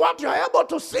about what you're able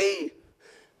to see.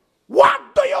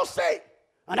 What do you see?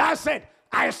 And I said,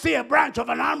 I see a branch of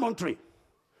an almond tree.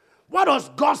 What was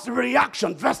God's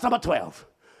reaction? Verse number 12.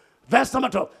 Verse number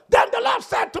 12. Then the Lord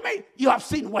said to me, you have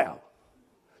seen well.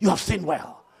 You have seen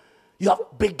well. You are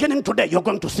beginning today, you're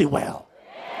going to see well.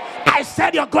 I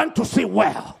said you're going to see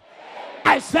well.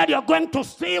 I said you're going to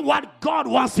see what God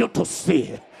wants you to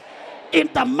see. In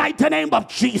the mighty name of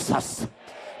Jesus.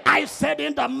 I said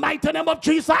in the mighty name of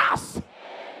Jesus.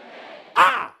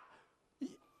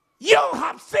 You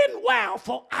have seen well,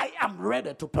 for I am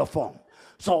ready to perform.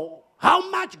 So how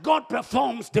much God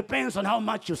performs depends on how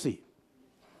much you see.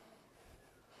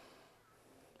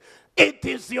 It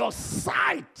is your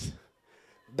sight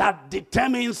that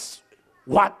determines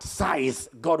what size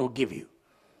God will give you.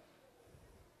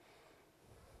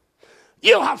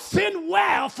 You have seen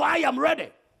well, for I am ready.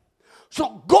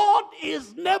 So God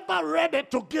is never ready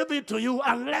to give it to you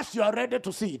unless you are ready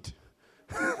to see it.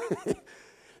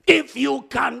 If you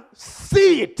can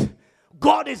see it,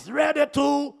 God is ready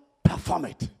to perform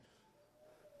it.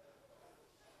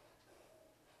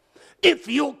 If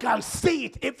you can see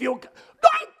it,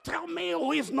 don't tell me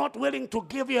who is not willing to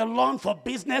give you a loan for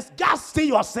business. Just see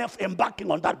yourself embarking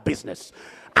on that business,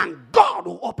 and God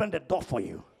will open the door for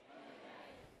you.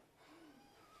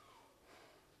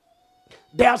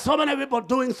 There are so many people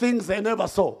doing things they never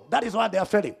saw. That is why they are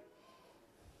failing.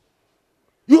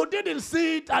 You didn't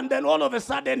see it, and then all of a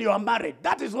sudden you are married.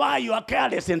 That is why you are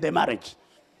careless in the marriage.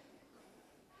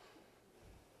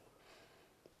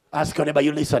 Ask your neighbor, are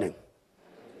you listening?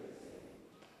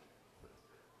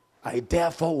 I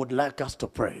therefore would like us to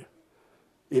pray,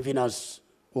 even as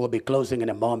we'll be closing in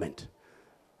a moment.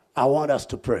 I want us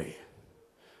to pray.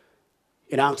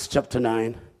 In Acts chapter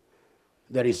 9,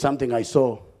 there is something I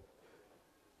saw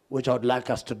which I would like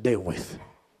us to deal with.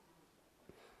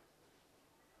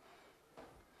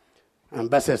 And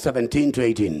verses 17 to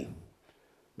 18,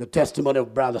 the testimony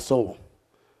of Brother Saul.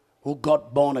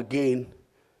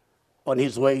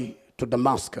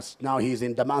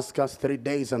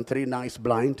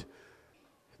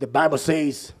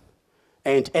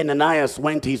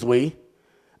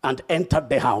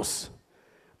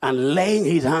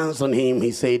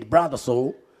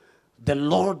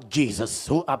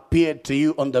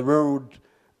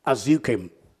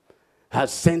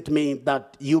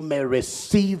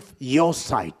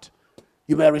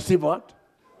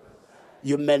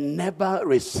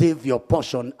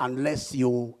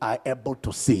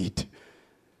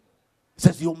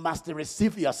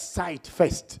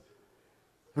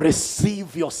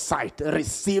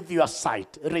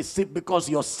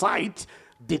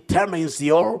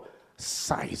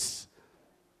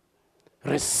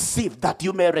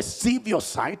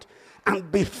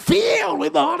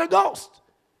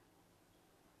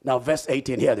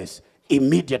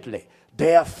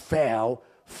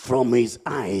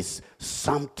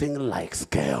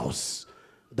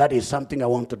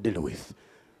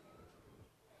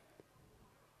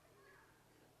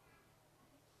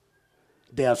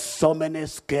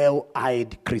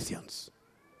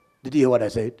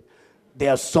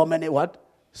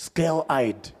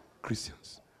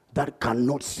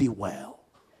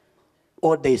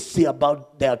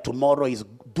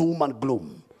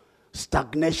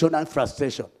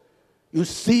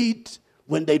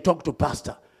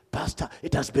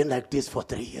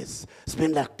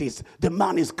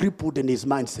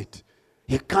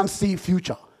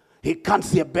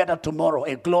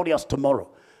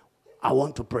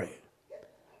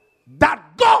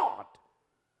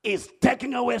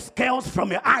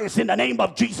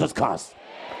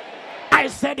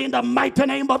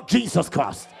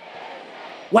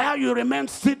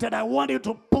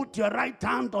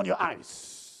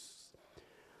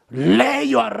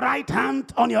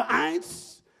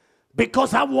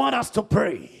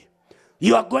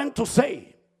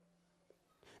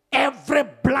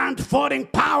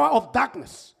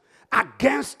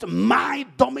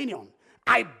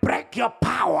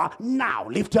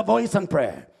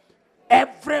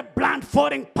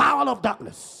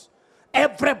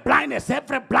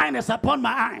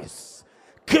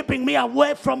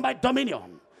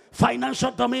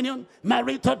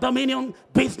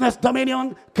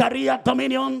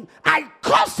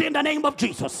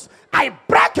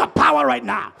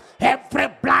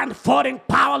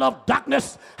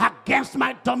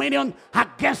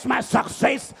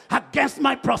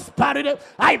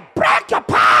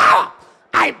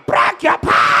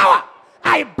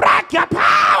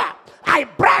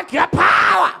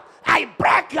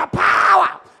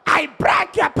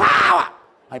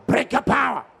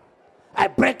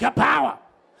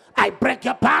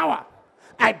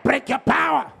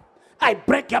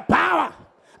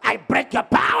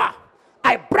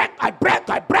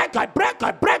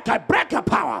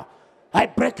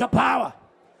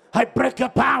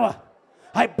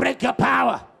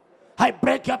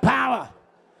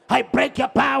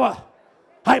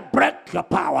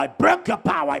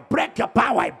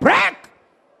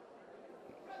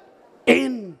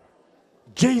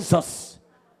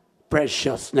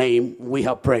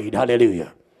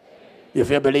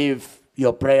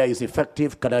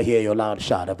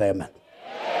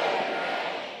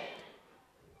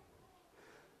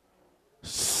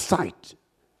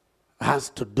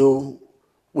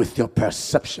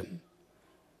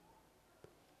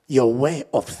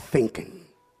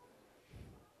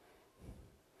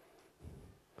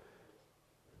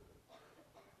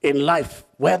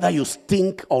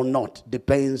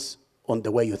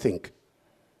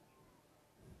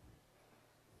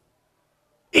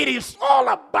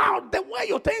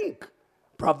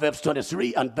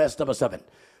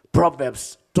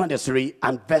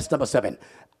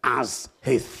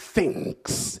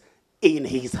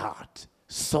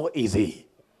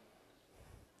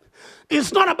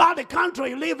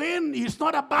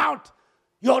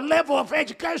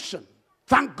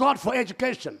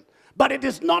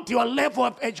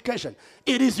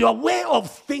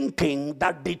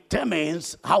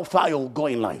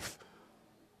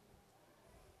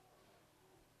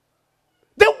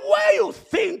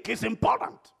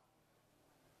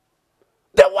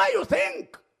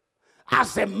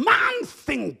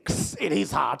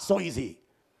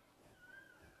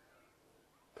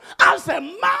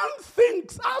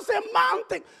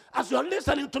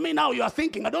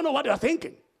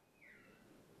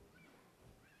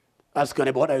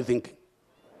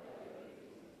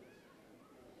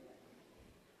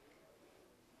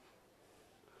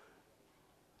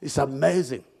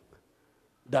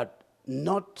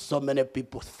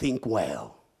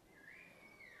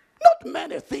 Not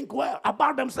many think well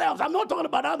about themselves. I'm not talking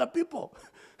about other people.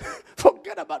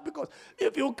 Forget about, because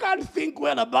if you can't think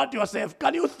well about yourself,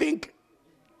 can you think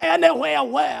anywhere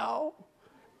well,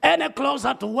 any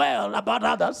closer to well about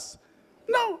others?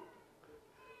 No.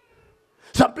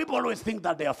 Some people always think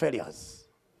that they are failures.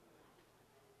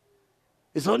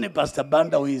 It's only Pastor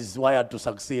Banda who is wired to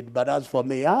succeed, but as for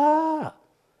me, all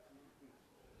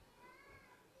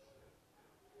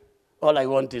I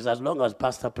want is as long as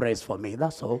Pastor prays for me,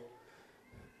 that's all.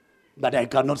 But I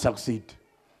cannot succeed.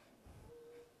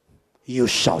 You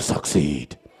shall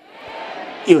succeed.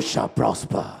 You shall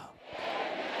prosper.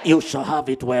 You shall have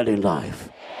it well in life.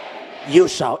 You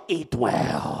shall eat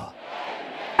well.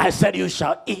 I said you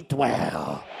shall eat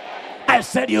well. I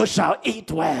said you shall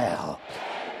eat well.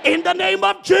 In the name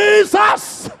of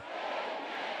Jesus.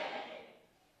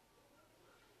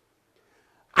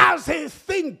 As he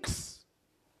thinks,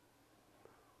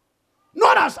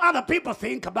 not as other people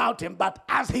think about him, but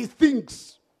as he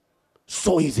thinks,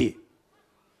 so is he.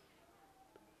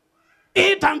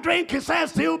 Eat and drink, he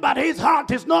says to you, but his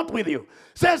heart is not with you.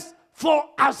 Says, for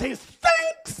as he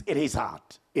thinks in his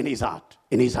heart, in his heart,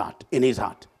 in his heart, in his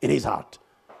heart, in his heart,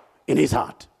 in his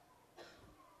heart.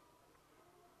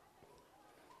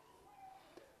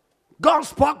 God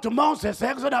spoke to Moses,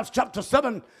 Exodus chapter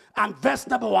 7 and verse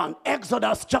number 1.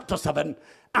 Exodus chapter 7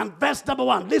 and verse number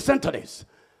 1. Listen to this.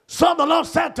 So the Lord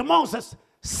said to Moses,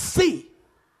 see,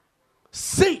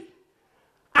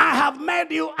 I have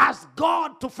made you as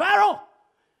God to Pharaoh,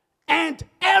 and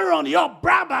Aaron your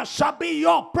brother shall be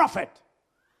your prophet.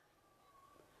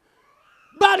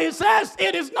 But he says,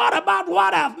 it is not about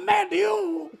what I've made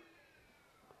you.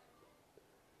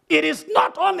 It is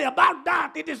not only about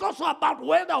that, it is also about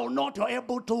whether or not you're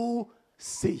able to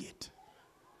see it.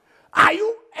 Are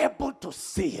you able to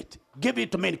see it? Give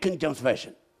it to me in King James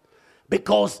Version.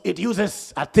 Because it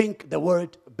uses, I think, the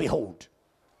word behold.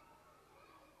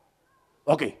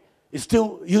 Okay, it's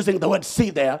still using the word see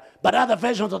there, but other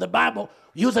versions of the Bible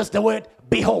uses the word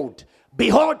behold.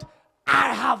 Behold,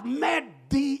 I have made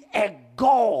thee a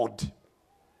God.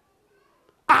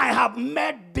 I have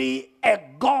made thee a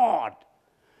God.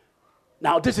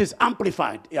 Now, this is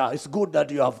amplified. Yeah, it's good that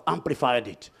you have amplified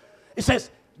it. It says,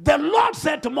 the Lord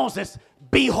said to Moses,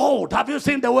 behold. Have you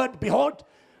seen the word behold?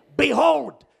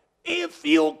 Behold. If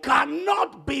you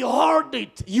cannot behold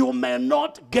it, you may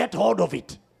not get hold of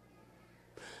it.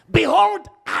 Behold,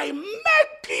 I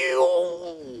make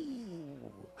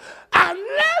you.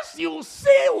 Unless you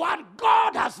see what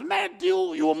God has made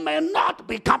you, you may not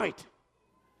become it.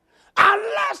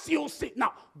 Unless you see.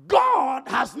 Now, God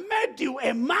has made you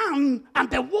a man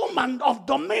and a woman of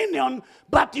dominion,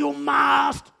 but you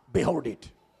must behold it.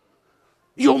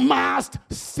 You must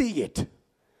see it.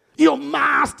 You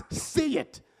must see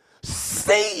it.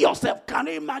 See yourself. Can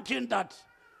you imagine that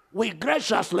we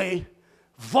graciously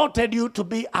voted you to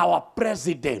be our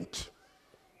president,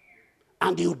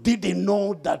 and you didn't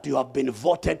know that you have been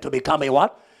voted to become a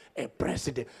what? A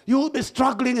president. You will be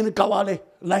struggling in Kawale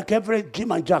like every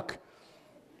Jim and Jack.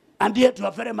 And yet you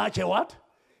are very much a what?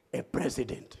 A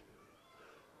president.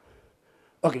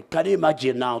 Okay, can you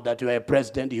imagine now that you are a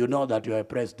president, you know that you are a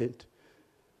president,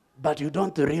 but you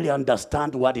don't really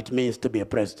understand what it means to be a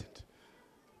president.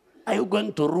 Are you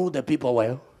going to rule the people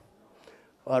well?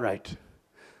 All right.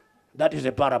 That is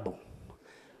a parable.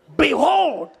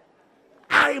 Behold,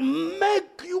 I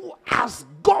make you as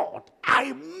God.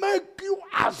 I make you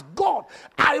as God.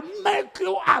 I make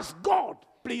you as God.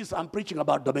 Please, I'm preaching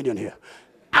about dominion here.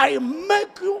 I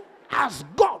make you as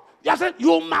God. I said,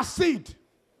 you must see it.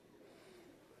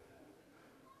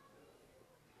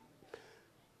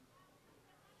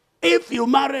 If you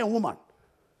marry a woman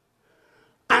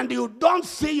and you don't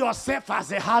see yourself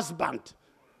as a husband,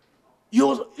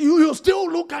 you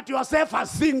still look at yourself as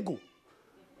single,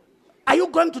 are you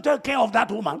going to take care of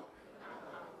that woman?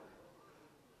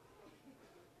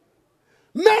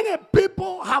 Many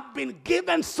people have been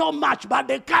given so much, but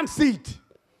they can't see it.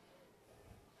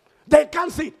 They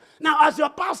can't see it. Now, as your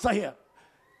pastor here,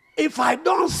 if I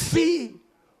don't see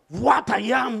what I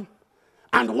am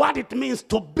and what it means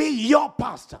to be your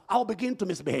pastor, I'll begin to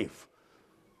misbehave.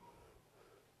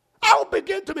 I'll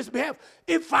begin to misbehave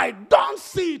if I don't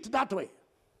see it that way.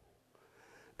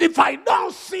 If I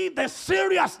don't see the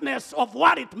seriousness of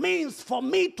what it means for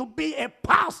me to be a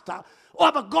pastor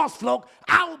of a God's flock,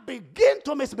 I'll begin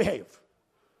to misbehave.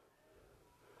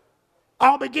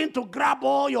 I'll begin to grab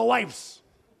all your wives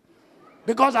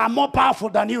because I'm more powerful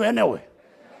than you anyway.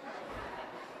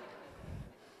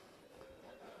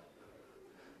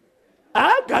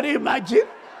 Can you imagine?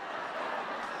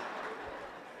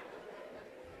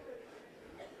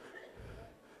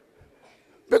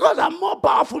 Because I'm more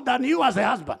powerful than you as a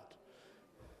husband.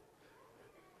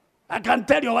 I can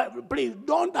tell you, please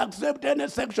don't accept any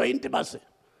sexual intimacy.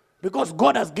 Because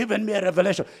God has given me a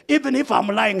revelation. Even if I'm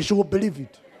lying, she will believe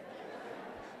it.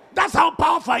 That's how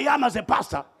powerful I am as a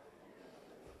pastor.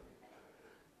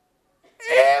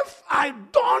 If I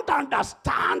don't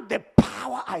understand the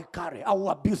power I carry, I will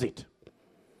abuse it.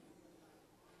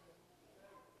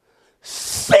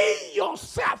 See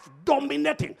yourself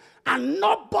dominating, and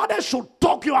nobody should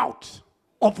talk you out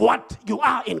of what you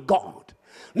are in God.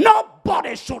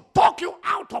 Nobody should talk you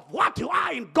out of what you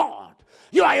are in God.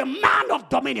 You are a man of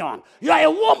dominion. You are a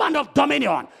woman of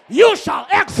dominion. You shall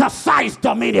exercise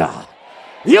dominion.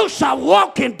 You shall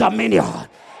walk in dominion.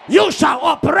 You shall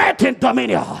operate in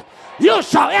dominion. You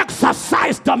shall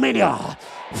exercise dominion.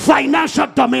 Financial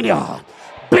dominion.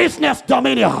 Business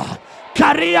dominion.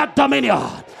 Career dominion.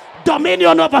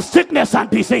 Dominion over sickness and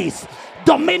disease.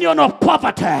 Dominion of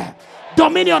poverty.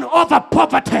 Dominion over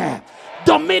poverty.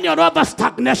 Dominion over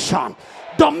stagnation.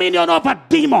 Dominion over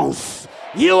demons.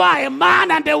 You are a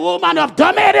man and a woman of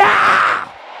dominion.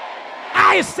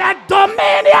 I said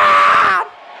dominion.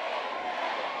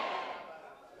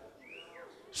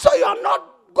 So you're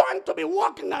not going to be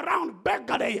walking around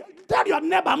beggarly. Tell your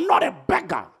neighbor, I'm not a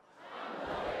beggar.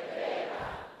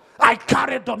 I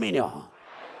carry dominion.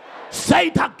 Say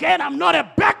it again, I'm not a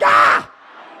beggar.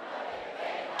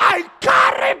 I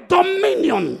carry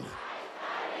dominion.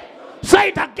 Say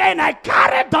it again, I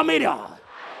carry dominion.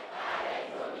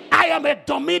 I am a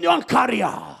dominion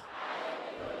carrier.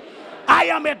 I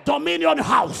am a dominion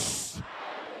house.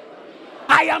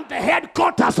 I am the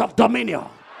headquarters of dominion.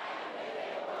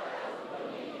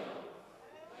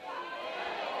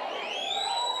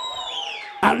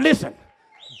 And listen,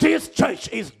 this church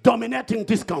is dominating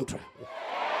this country.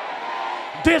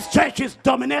 This church is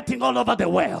dominating all over the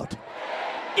world.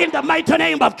 In the mighty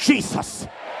name of Jesus,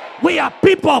 we are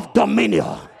people of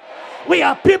dominion. We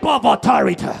are people of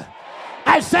authority.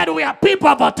 I said we are people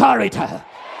of authority.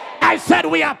 I said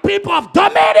we are people of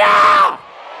dominion.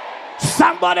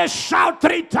 Somebody shout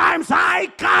 3 times, I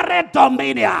carry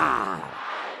dominion.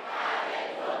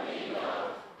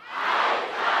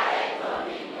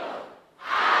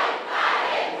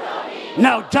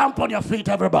 Now jump on your feet,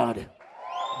 everybody.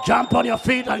 Jump on your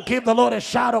feet and give the Lord a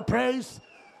shout of praise.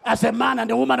 As a man and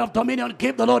a woman of dominion,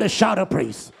 give the Lord a shout of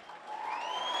praise.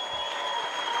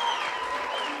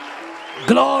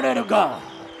 Glory to God.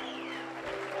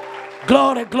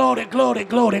 Glory, glory, glory,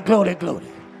 glory, glory, glory.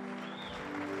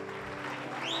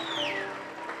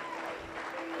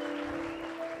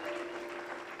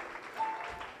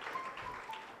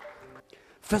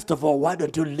 First of all, why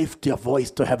don't you lift your voice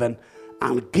to heaven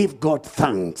and give God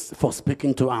thanks for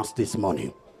speaking to us this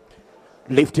morning.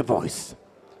 Lift your voice.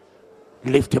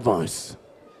 Lift your voice.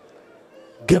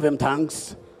 Give him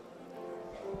thanks.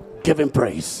 Give him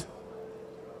praise.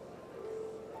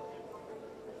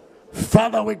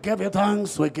 Father, we give you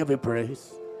thanks. We give you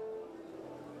praise.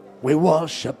 We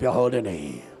worship your holy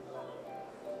name.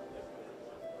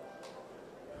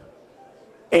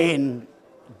 In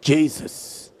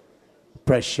Jesus'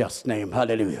 precious name.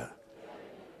 Hallelujah.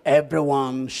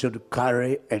 Everyone should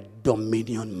carry a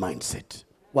dominion mindset.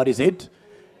 What is it?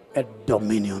 A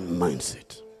dominion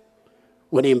mindset.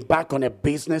 When you embark on a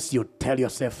business, you tell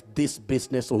yourself, this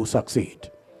business will succeed.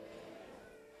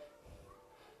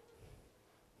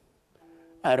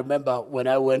 I remember when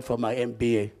I went for my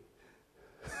MBA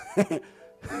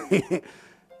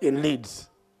in Leeds.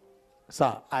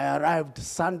 So I arrived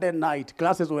Sunday night.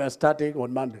 Classes were starting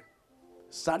on Monday.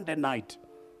 Sunday night.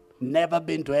 Never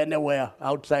been to anywhere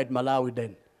outside Malawi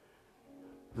then.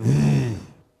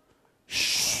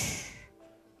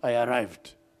 I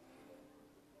arrived.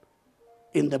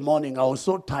 In the morning, I was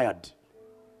so tired.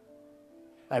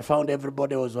 I found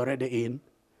everybody was already in.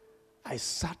 I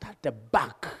sat at the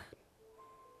back.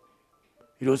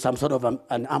 It was some sort of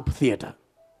an amphitheater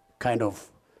kind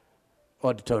of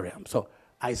auditorium. So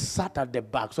I sat at the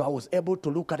back, so I was able to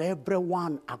look at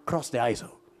everyone across the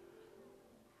aisle.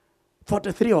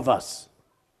 43 of us.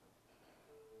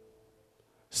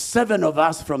 7 of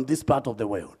us from this part of the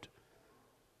world.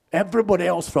 Everybody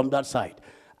else from that side.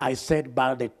 I said,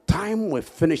 by the time we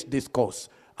finish this course,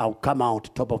 I'll come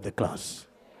out top of the class.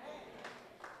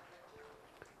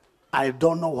 I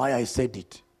don't know why I said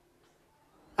it.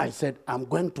 I said, I'm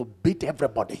going to beat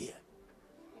everybody here.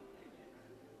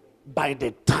 By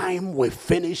the time we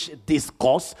finish this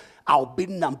course, I'll be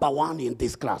number 1 in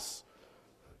this class.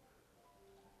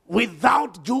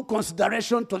 Without due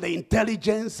consideration to the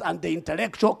intelligence and the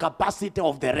intellectual capacity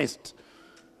of the rest.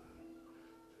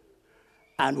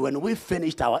 And when we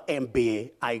finished our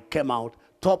MBA, I came out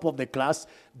top of the class,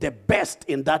 the best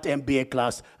in that MBA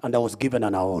class, and I was given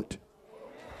an award.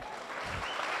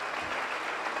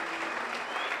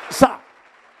 So,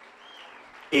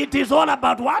 it is all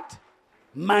about what?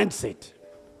 Mindset.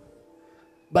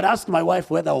 But ask my wife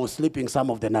whether I was sleeping some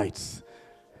of the nights.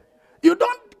 You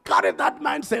don't carry that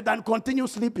mindset and continue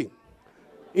sleeping.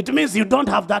 It means you don't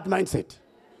have that mindset.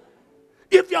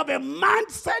 If you have a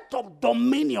mindset of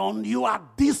dominion, you are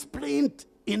disciplined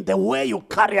in the way you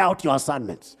carry out your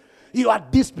assignments. You are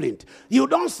disciplined. You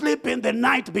don't sleep in the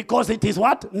night because it is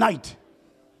what? Night.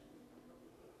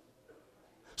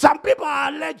 Some people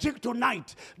are allergic to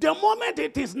night. The moment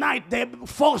it is night, they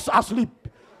fall asleep.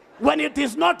 When it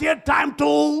is not yet time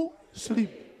to sleep.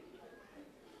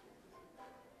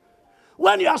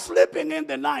 When you are sleeping in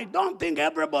the night, don't think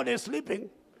everybody is sleeping.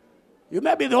 You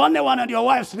may be the only one and your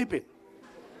wife sleeping.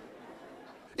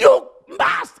 You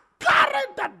must carry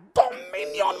the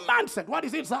dominion mindset. What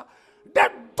is it, sir?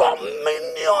 The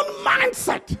dominion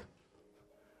mindset.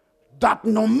 That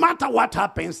no matter what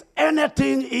happens,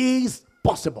 anything is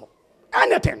possible.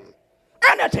 Anything.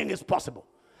 Anything is possible.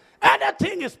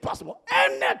 Anything is possible.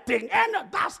 Anything.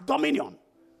 And that's dominion.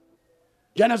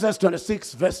 Genesis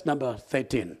 26, verse number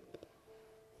 13.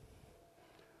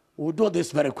 We'll do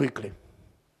this very quickly.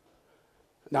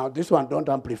 Now, this one, don't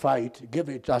amplify it. Give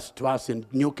it just to us in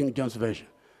New King James Version.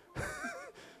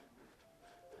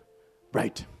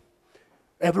 Right.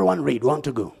 Everyone read. 1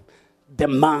 to go. The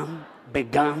man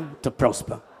began to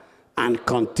prosper and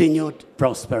continued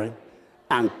prospering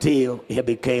until he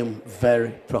became very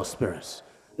prosperous.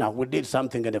 Now, we did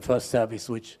something in the first service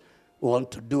which we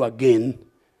want to do again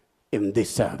in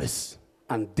this service.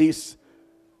 And this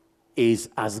is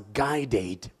as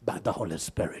guided by the Holy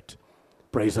Spirit.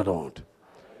 Praise the Lord.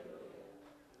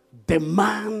 The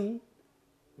man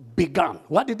began.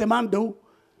 What did the man do?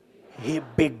 He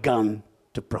began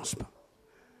to prosper.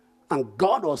 And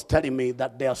God was telling me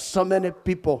that there are so many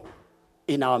people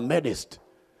in our midst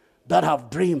that have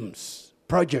dreams,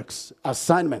 projects,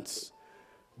 assignments.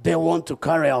 They want to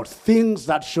carry out things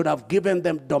that should have given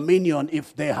them dominion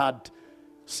if they had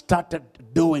started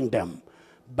doing them.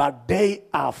 But they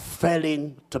are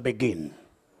failing to begin.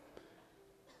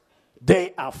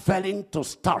 They are failing to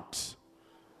start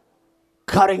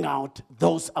carrying out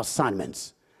those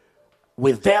assignments.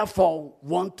 We therefore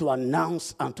want to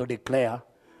announce and to declare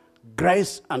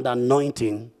grace and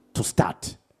anointing to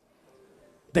start.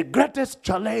 The greatest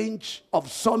challenge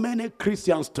of so many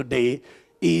Christians today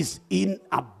is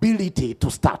inability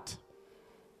to start.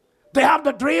 They have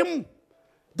the dream,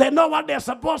 they know what they're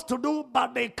supposed to do,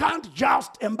 but they can't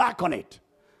just embark on it.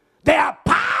 There are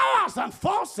powers and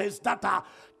forces that are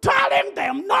telling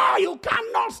them, no, you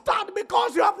cannot start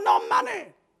because you have no money.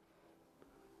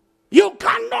 You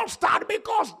cannot start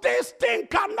because this thing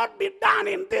cannot be done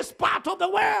in this part of the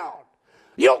world.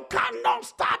 You cannot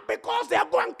start because they are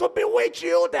going to bewitch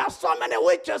you. There are so many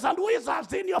witches and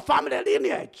wizards in your family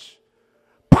lineage.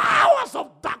 Powers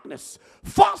of darkness,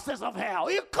 forces of hell,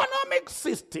 economic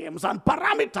systems and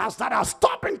parameters that are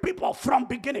stopping people from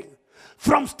beginning,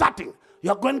 from starting.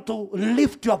 You're going to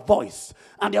lift your voice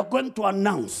and you're going to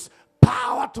announce,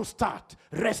 power to start,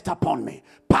 rest upon me.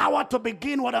 Power to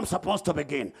begin what I'm supposed to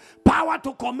begin. Power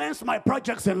to commence my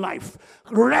projects in life,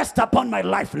 rest upon my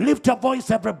life. Lift your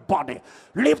voice, everybody.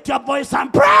 Lift your voice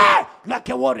and pray like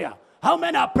a warrior. How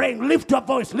many are praying? Lift your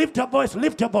voice, lift your voice,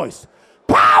 lift your voice.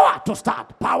 Power to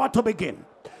start, power to begin,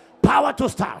 power to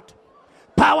start,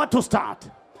 power to start,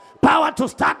 power to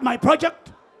start my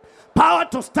project, power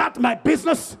to start my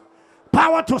business,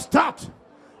 power to start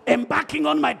embarking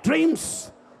on my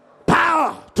dreams,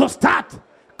 power to start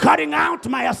cutting out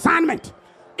my assignment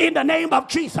in the name of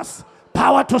Jesus.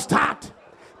 Power to start,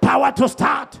 power to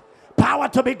start, power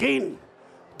to begin.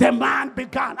 The man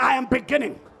began. I am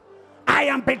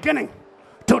beginning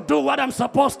to do what I'm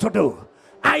supposed to do.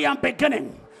 I am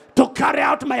beginning to carry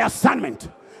out my assignment.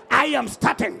 I am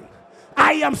starting.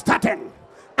 I am starting.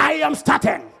 I am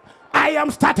starting. I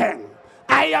am starting.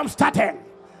 I am starting.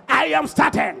 I am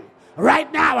starting.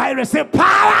 Right now I receive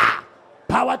power.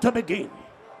 Power to begin.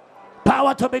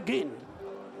 Power to begin.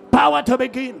 Power to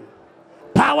begin.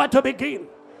 Power to begin.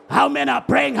 How many are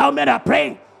praying? How many are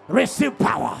praying? Receive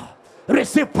power.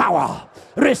 Receive power.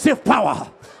 Receive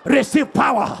power. Receive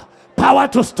power. Power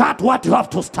to start what you have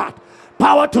to start.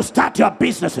 Power to start your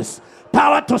businesses.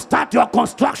 Power to start your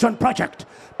construction project.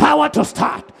 Power to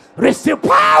start. Receive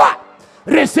power.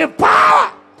 Receive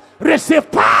power.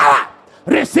 Receive power.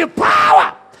 Receive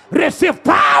power. Receive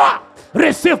power.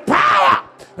 Receive power.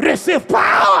 Receive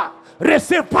power.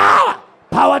 Receive power.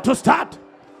 Power to start.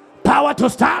 Power to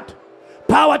start.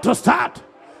 Power to start.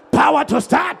 Power to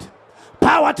start.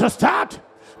 Power to start.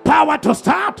 Power to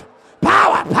start.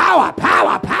 Power, power,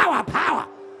 power, power, power.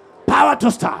 Power to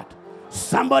start.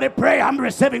 Somebody pray, I'm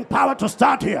receiving power to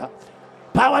start here.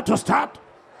 Power to start.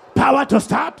 Power to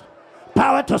start.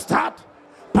 Power to start.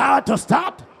 Power to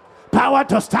start. Power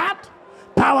to start.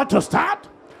 Power to start.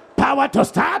 Power to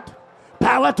start.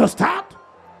 Power to start.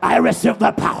 I receive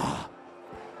the power.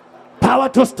 Power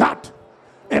to start.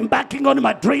 Embarking on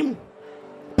my dream.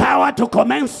 Power to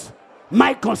commence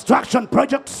my construction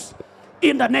projects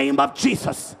in the name of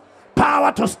Jesus.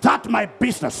 Power to start my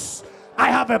business.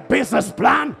 I have a business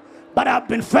plan, but I've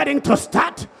been failing to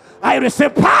start. I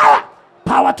receive power.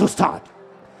 Power to start.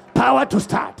 Power to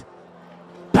start.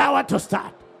 Power to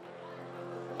start.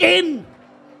 In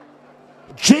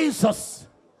Jesus'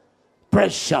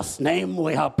 precious name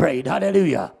we have prayed.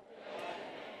 Hallelujah.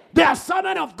 There are so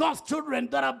many of God's children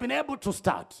that have been able to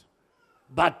start.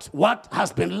 But what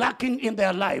has been lacking in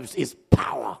their lives is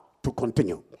power to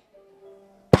continue.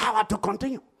 Power to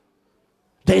continue.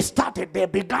 They started, they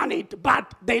began it,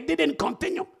 but they didn't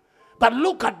continue. But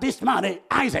look at this man,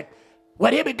 Isaac.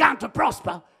 When he began to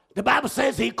prosper, the Bible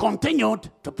says he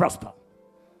continued to prosper.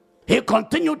 He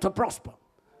continued to prosper.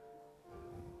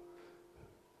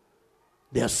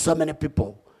 There are so many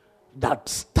people that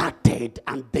started,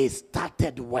 and they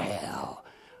started well,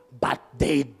 but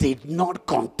they did not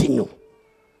continue.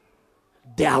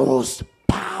 There was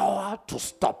power to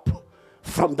stop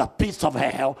from the pits of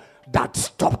hell that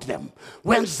stopped them.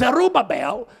 When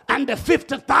Zerubbabel and the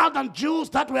 50,000 Jews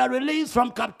that were released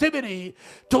from captivity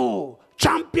to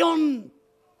champion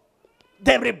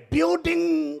the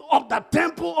rebuilding of the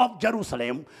temple of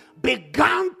Jerusalem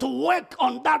began to work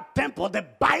on that temple, the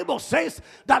Bible says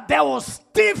that there was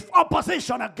stiff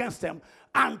opposition against them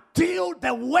until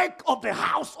the work of the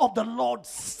house of the Lord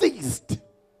ceased.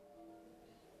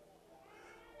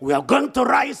 We are going to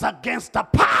rise against the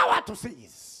power to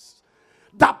cease.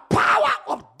 The power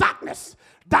of darkness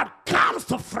that comes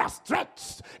to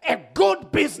frustrate a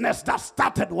good business that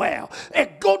started well, a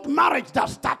good marriage that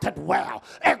started well,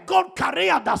 a good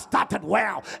career that started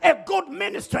well, a good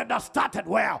ministry that started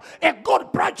well, a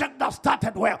good project that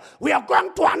started well. We are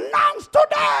going to announce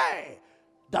today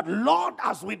that, Lord,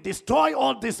 as we destroy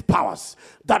all these powers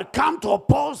that come to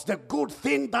oppose the good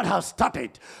thing that has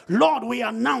started, Lord, we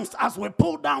announce as we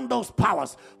pull down those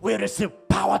powers, we receive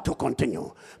power to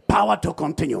continue. Power to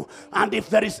continue. And if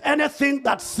there is anything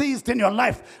that ceased in your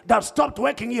life, that stopped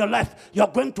working in your life, you're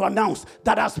going to announce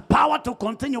that as power to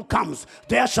continue comes,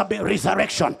 there shall be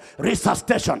resurrection,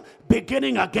 resuscitation,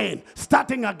 beginning again,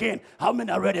 starting again. How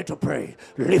many are ready to pray?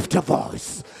 Lift your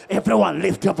voice. Everyone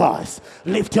lift your voice.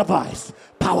 Lift your voice.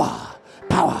 Power,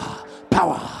 power,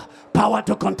 power, power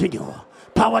to continue.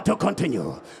 Power to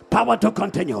continue. Power to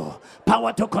continue.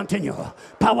 Power to continue.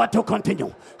 Power to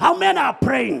continue. How many are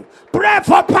praying? Pray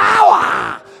for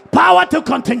power. Power to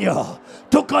continue.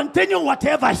 To continue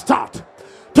whatever I start.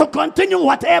 To continue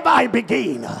whatever I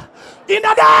begin. In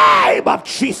the name of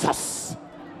Jesus.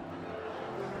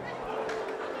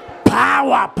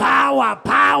 Power, power,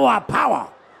 power, power.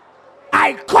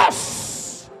 I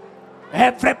curse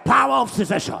every power of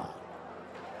cessation.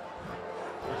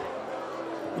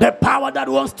 The power that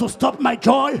wants to stop my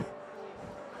joy.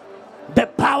 The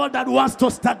power that wants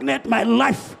to stagnate my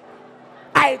life.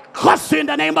 I curse you in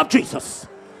the name of Jesus.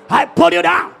 I put you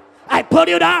down. I put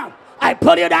you down. I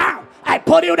put you down. I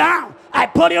put you down. I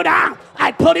put you down.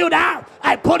 I put you down.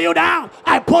 I put you down.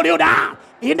 I put you down.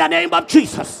 In the name of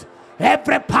Jesus.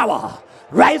 Every power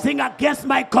rising against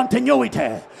my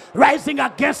continuity, rising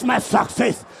against my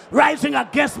success, rising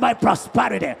against my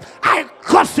prosperity, I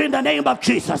curse in the name of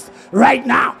Jesus. Right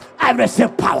now, I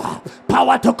receive power.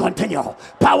 Power to continue.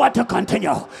 Power to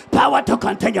continue. Power to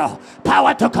continue.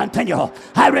 Power to continue.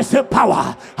 I receive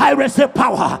power. I receive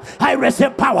power. I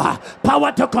receive power.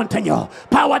 Power to continue.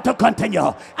 Power to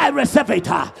continue. I receive it.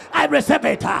 I receive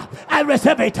it. I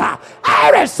receive it.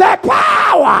 I receive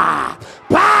power.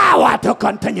 Power to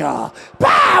continue.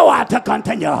 Power to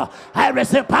continue. I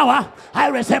receive power. I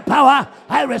receive power.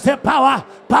 I receive power.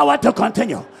 Power to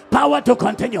continue. Power to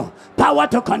continue. Power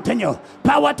to continue.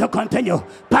 Power to continue.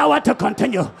 Power to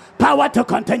continue. Power to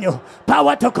continue.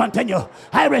 Power to continue.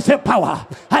 I receive power.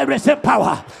 I receive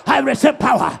power. I receive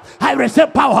power. I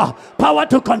receive power. Power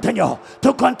to continue.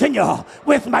 To continue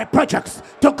with my projects.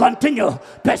 To continue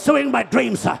pursuing my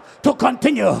dreams. To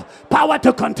continue. Power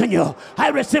to continue. I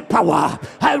receive power.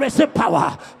 I receive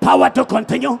power. Power to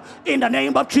continue in the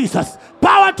name of Jesus.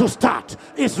 Power to start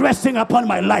is resting upon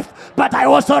my life, but I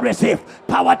also receive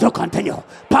power to continue.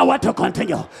 Power to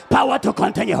continue. Power to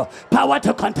continue. Power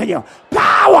to continue.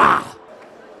 Power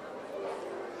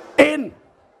in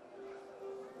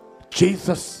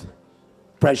Jesus'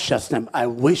 precious name. I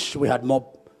wish we had more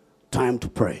time to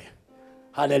pray.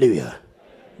 Hallelujah.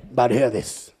 But hear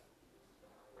this.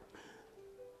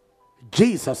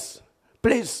 Jesus,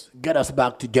 please get us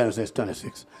back to Genesis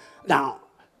 26. Now,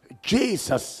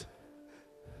 Jesus,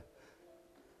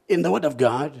 in the Word of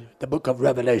God, the book of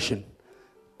Revelation,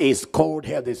 is called,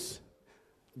 hear this,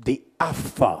 the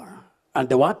Alpha and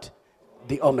the what?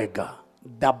 The Omega.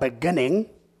 The beginning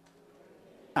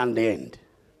and the end.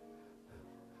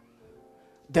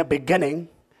 The beginning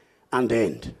and the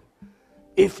end.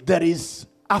 If there is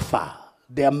Alpha,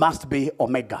 there must be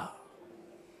Omega.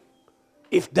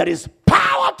 If there is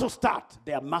power to start,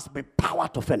 there must be power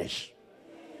to finish.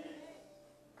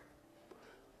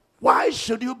 Why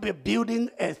should you be building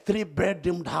a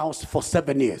 3-bedroomed house for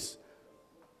 7 years?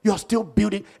 You're still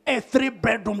building a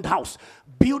 3-bedroomed house.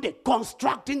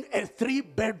 Constructing a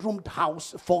 3-bedroomed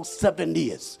house for 7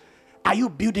 years. Are you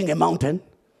building a mountain?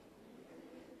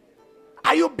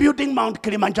 Are you building Mount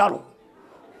Kilimanjaro?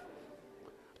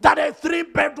 That a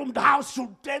 3-bedroomed house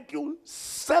should take you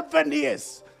 7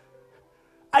 years.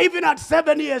 Even at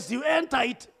 7 years, you enter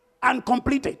it and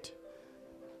complete it.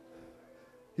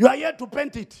 You are yet to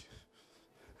paint it.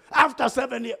 After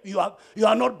 7 years, you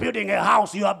are not building a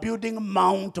house, you are building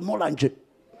Mount Mulanje.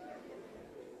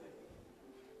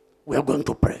 We are going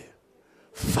to pray.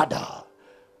 Father,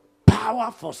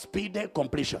 power for speedy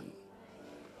completion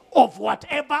of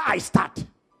whatever I start.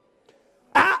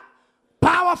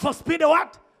 Power for speedy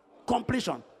what?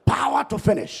 Completion. Power to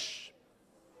finish.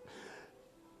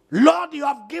 Lord, you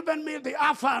have given me the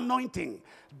Alpha anointing.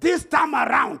 This time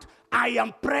around, I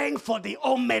am praying for the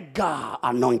Omega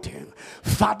anointing.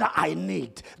 Father, I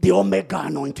need the Omega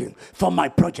anointing for my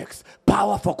projects.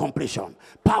 Power for completion.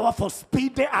 Power for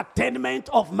speedy attainment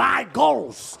of my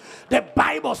goals. The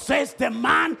Bible says the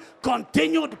man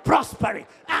continued prospering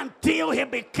until he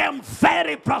became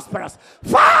very prosperous.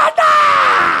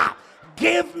 Father,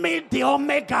 give me the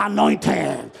Omega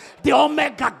anointing, the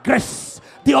Omega grace,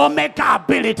 the Omega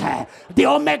ability, the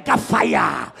Omega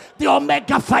fire, the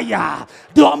Omega fire,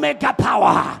 the Omega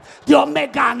power, the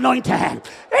Omega anointing.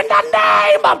 In the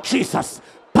name of Jesus,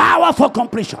 power for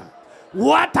completion.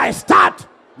 What I start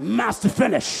must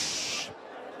finish.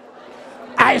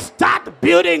 I start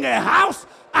building a house,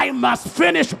 I must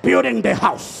finish building the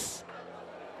house.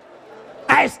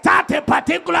 I start a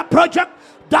particular project,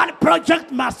 that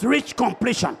project must reach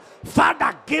completion.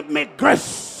 Father, give me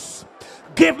grace.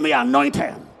 Give me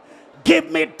anointing.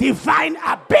 Give me divine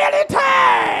ability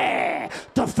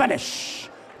to finish.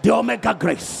 The Omega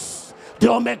grace.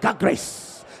 The Omega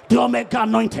grace. The Omega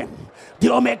anointing.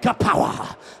 The Omega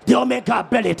power. The Omega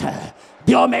ability.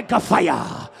 The Omega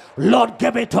fire. Lord,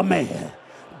 give it to me.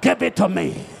 Give it to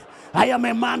me. I am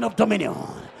a man of dominion.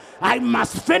 I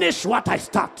must finish what I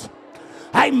start.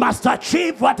 I must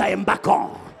achieve what I embark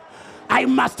on. I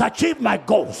must achieve my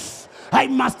goals. I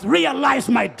must realize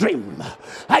my dream.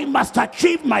 I must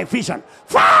achieve my vision.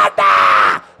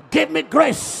 Father, give me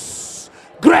grace.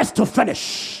 Grace to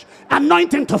finish.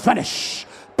 Anointing to finish.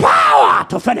 Power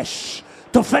to finish.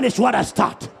 To finish what I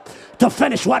start. To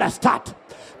finish what I start.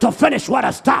 To finish what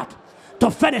I start.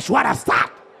 To finish what I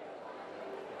start.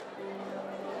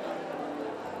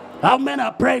 How many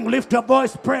are praying? Lift your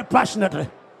voice. Pray passionately.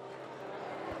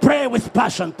 Pray with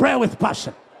passion. Pray with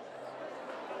passion.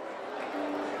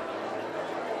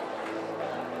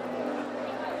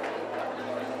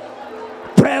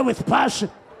 Pray with passion.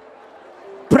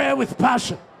 Pray with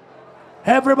passion.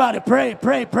 Everybody pray,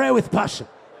 pray, pray with passion.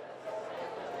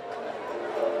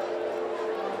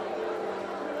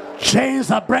 Chains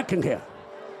are breaking here.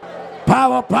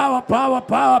 Power, power, power,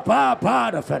 power, power,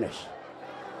 power to finish.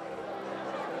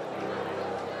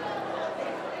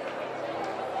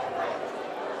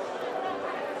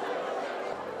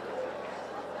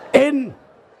 In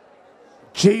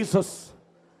Jesus'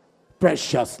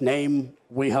 precious name,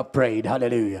 we have prayed.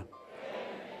 Hallelujah.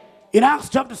 In Acts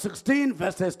chapter 16,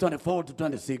 verses 24 to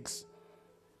 26,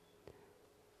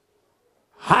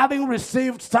 having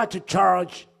received such a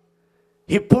charge,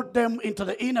 he put them into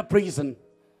the inner prison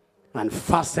and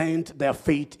fastened their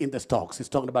feet in the stocks. He's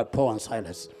talking about Paul and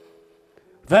Silas.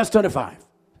 Verse 25,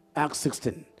 Acts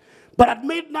 16. But at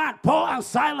midnight, Paul and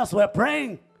Silas were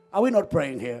praying. Are we not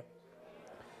praying here?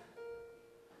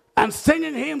 And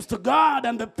singing hymns to God,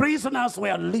 and the prisoners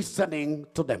were listening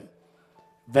to them.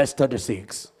 Verse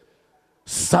 36.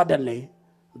 Suddenly,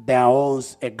 there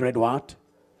was a great what?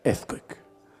 Earthquake.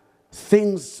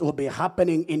 Things will be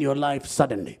happening in your life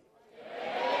suddenly.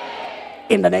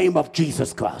 In the name of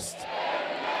Jesus Christ.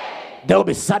 There will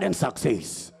be sudden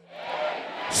success.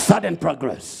 Sudden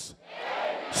progress.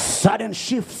 Sudden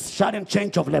shifts. Sudden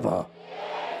change of level.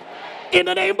 In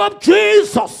the name of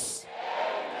Jesus.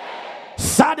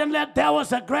 Suddenly there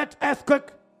was a great earthquake,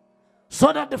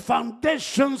 so that the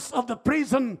foundations of the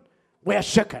prison were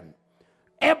shaken.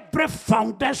 Every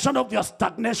foundation of your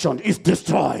stagnation is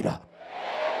destroyed.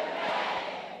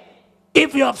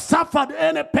 If you have suffered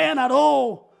any pain at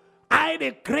all, I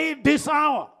decree this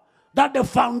hour that the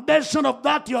foundation of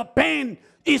that your pain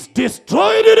is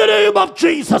destroyed in the name of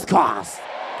Jesus Christ.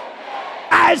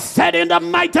 I said in the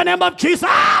mighty name of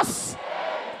Jesus.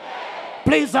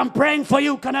 Please, I'm praying for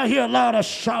you. Can I hear a louder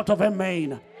shout of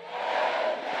amen?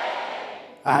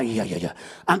 Yeah.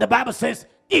 And the Bible says,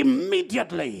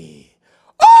 immediately,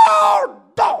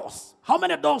 all doors. How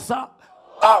many doors are?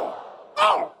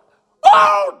 All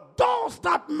doors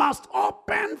that must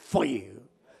open for you.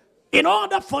 In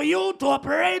order for you to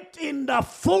operate in the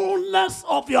fullness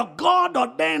of your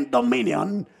God-ordained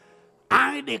dominion,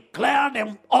 I declare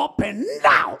them open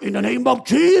now in the name of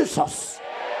Jesus.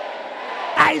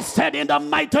 I said in the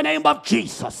mighty name of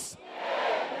Jesus.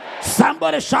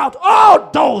 Somebody shout,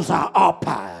 all doors are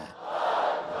open.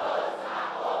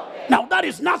 Now that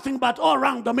is nothing but all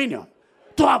around dominion.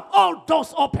 To have all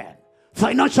doors open.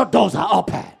 Financial doors are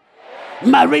open.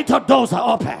 Marital doors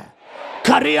are open.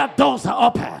 Career doors are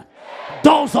open.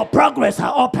 Doors of progress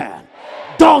are open.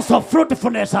 Doors of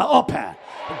fruitfulness are open.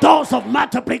 Doors of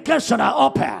multiplication are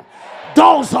open.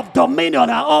 Doors of dominion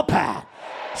are open.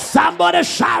 Somebody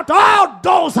shout, all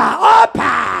doors are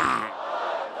open.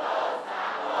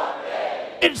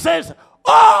 It says,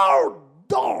 all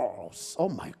doors. Oh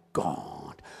my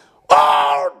God.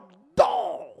 All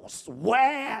doors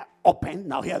were open.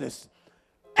 Now hear this.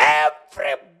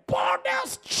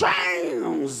 Everybody's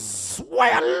chains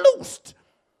were loosed.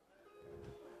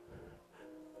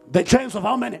 The chains of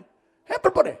how many?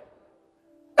 Everybody.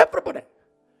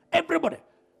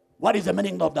 What is the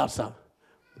meaning of that, sir?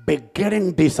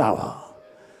 Beginning this hour,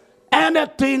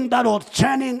 anything that was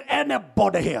chaining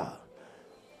anybody here,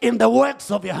 in the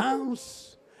works of your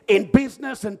hands, in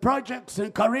business and projects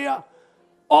and career,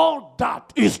 all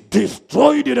that is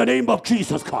destroyed in the name of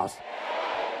Jesus Christ.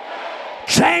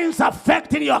 Chains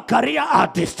affecting your career are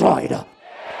destroyed.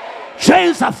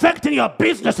 Chains affecting your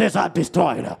businesses are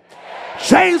destroyed.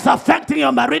 Chains affecting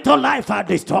your marital life are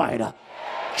destroyed.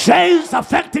 Chains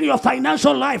affecting your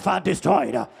financial life are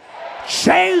destroyed.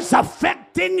 Chains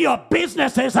affecting your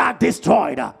businesses are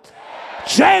destroyed.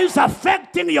 Chains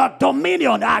affecting your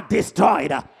dominion are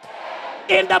destroyed.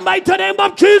 In the mighty name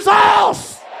of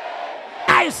Jesus.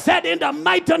 I said in the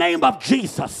mighty name of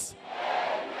Jesus.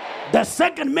 The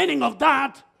second meaning of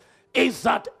that is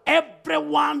that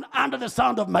everyone under the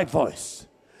sound of my voice,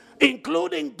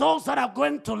 including those that are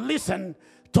going to listen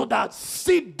to the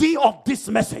CD of this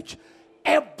message,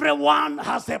 everyone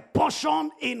has a portion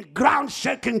in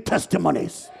ground-shaking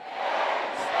testimonies.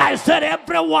 I said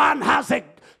everyone has a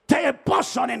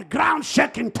portion in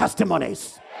ground-shaking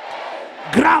testimonies.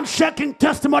 Ground-shaking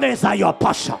testimonies are your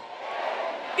portion.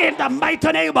 In the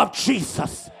mighty name of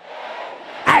Jesus.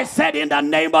 I said in the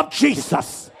name of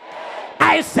Jesus.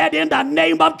 I said in the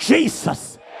name of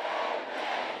Jesus.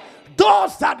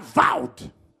 Those that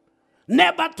vowed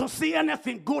never to see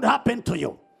anything good happen to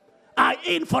you are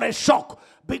in for a shock,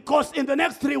 because in the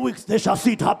next 3 weeks they shall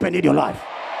see it happen in your life.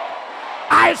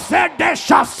 I said they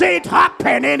shall see it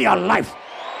happen in your life.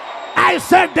 I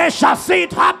said they shall see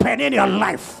it happen in your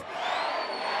life.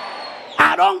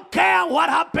 I don't care what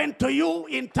happened to you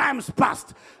in times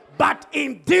past, but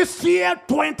in this year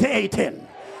 2018,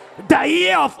 the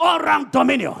year of all-round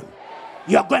dominion,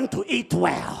 you're going to eat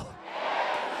well.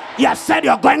 You said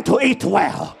you're going to eat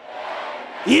well.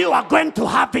 You are going to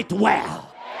have it well.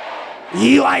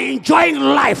 You are enjoying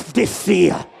life this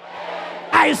year.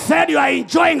 I said you are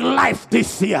enjoying life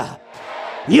this year.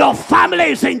 Your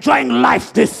family is enjoying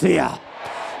life this year.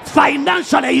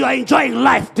 Financially, you are enjoying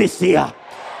life this year.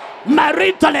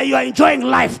 Maritally, you are enjoying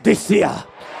life this year.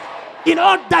 In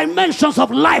all dimensions of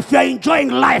life, you are enjoying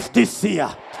life this year.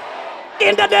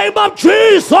 In the name of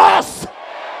Jesus.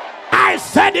 I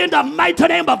said in the mighty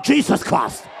name of Jesus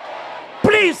Christ.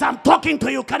 Please, I'm talking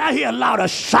to you. Can I hear a louder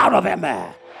shout of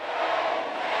amen?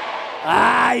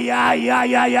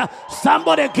 Yeah.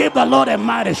 Somebody give the Lord a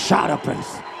mighty shout of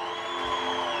praise.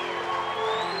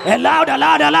 A louder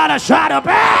shout of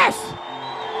praise.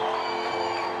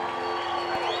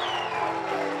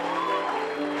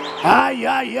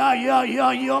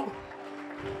 Yeah.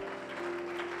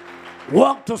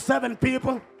 Walk to 7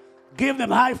 people, give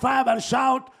them high five and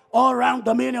shout, all around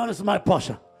dominion is my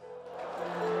portion.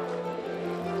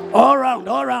 All around.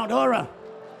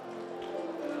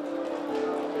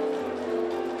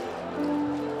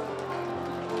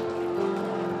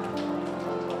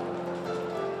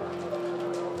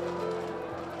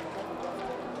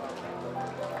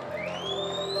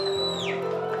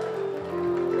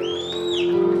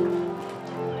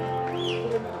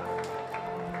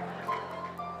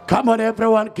 Come on,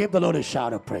 everyone, give the Lord a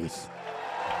shout of praise.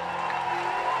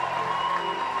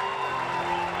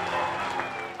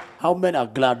 How many are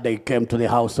glad they came to the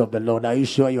house of the Lord? Are you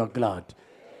sure you are glad?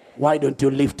 Why don't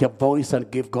you lift your voice and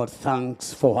give God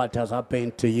thanks for what has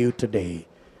happened to you today?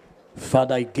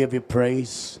 Father, I give you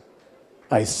praise.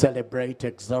 I celebrate,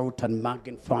 exalt, and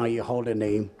magnify your holy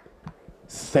name.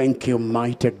 Thank you,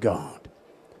 mighty God.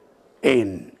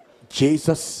 In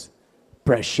Jesus'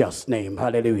 precious name.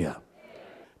 Hallelujah.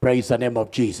 Praise the name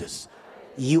of Jesus.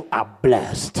 You are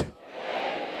blessed.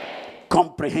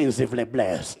 Comprehensively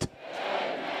blessed.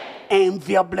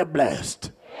 Enviably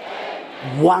blessed.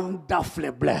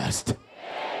 Wonderfully blessed.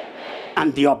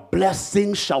 And your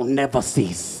blessing shall never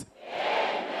cease.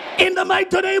 In the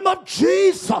mighty name of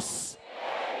Jesus.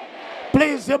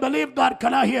 Please, you believe that?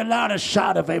 Can I hear a louder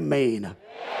shout of amen?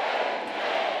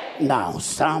 Now,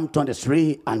 Psalm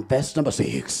 23 and verse number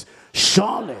 6.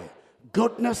 Surely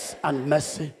goodness and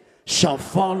mercy shall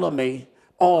follow me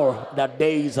all the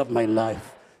days of my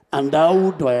life, and I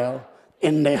will dwell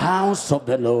in the house of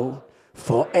the Lord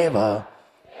forever.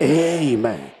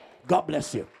 Amen. God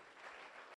bless you.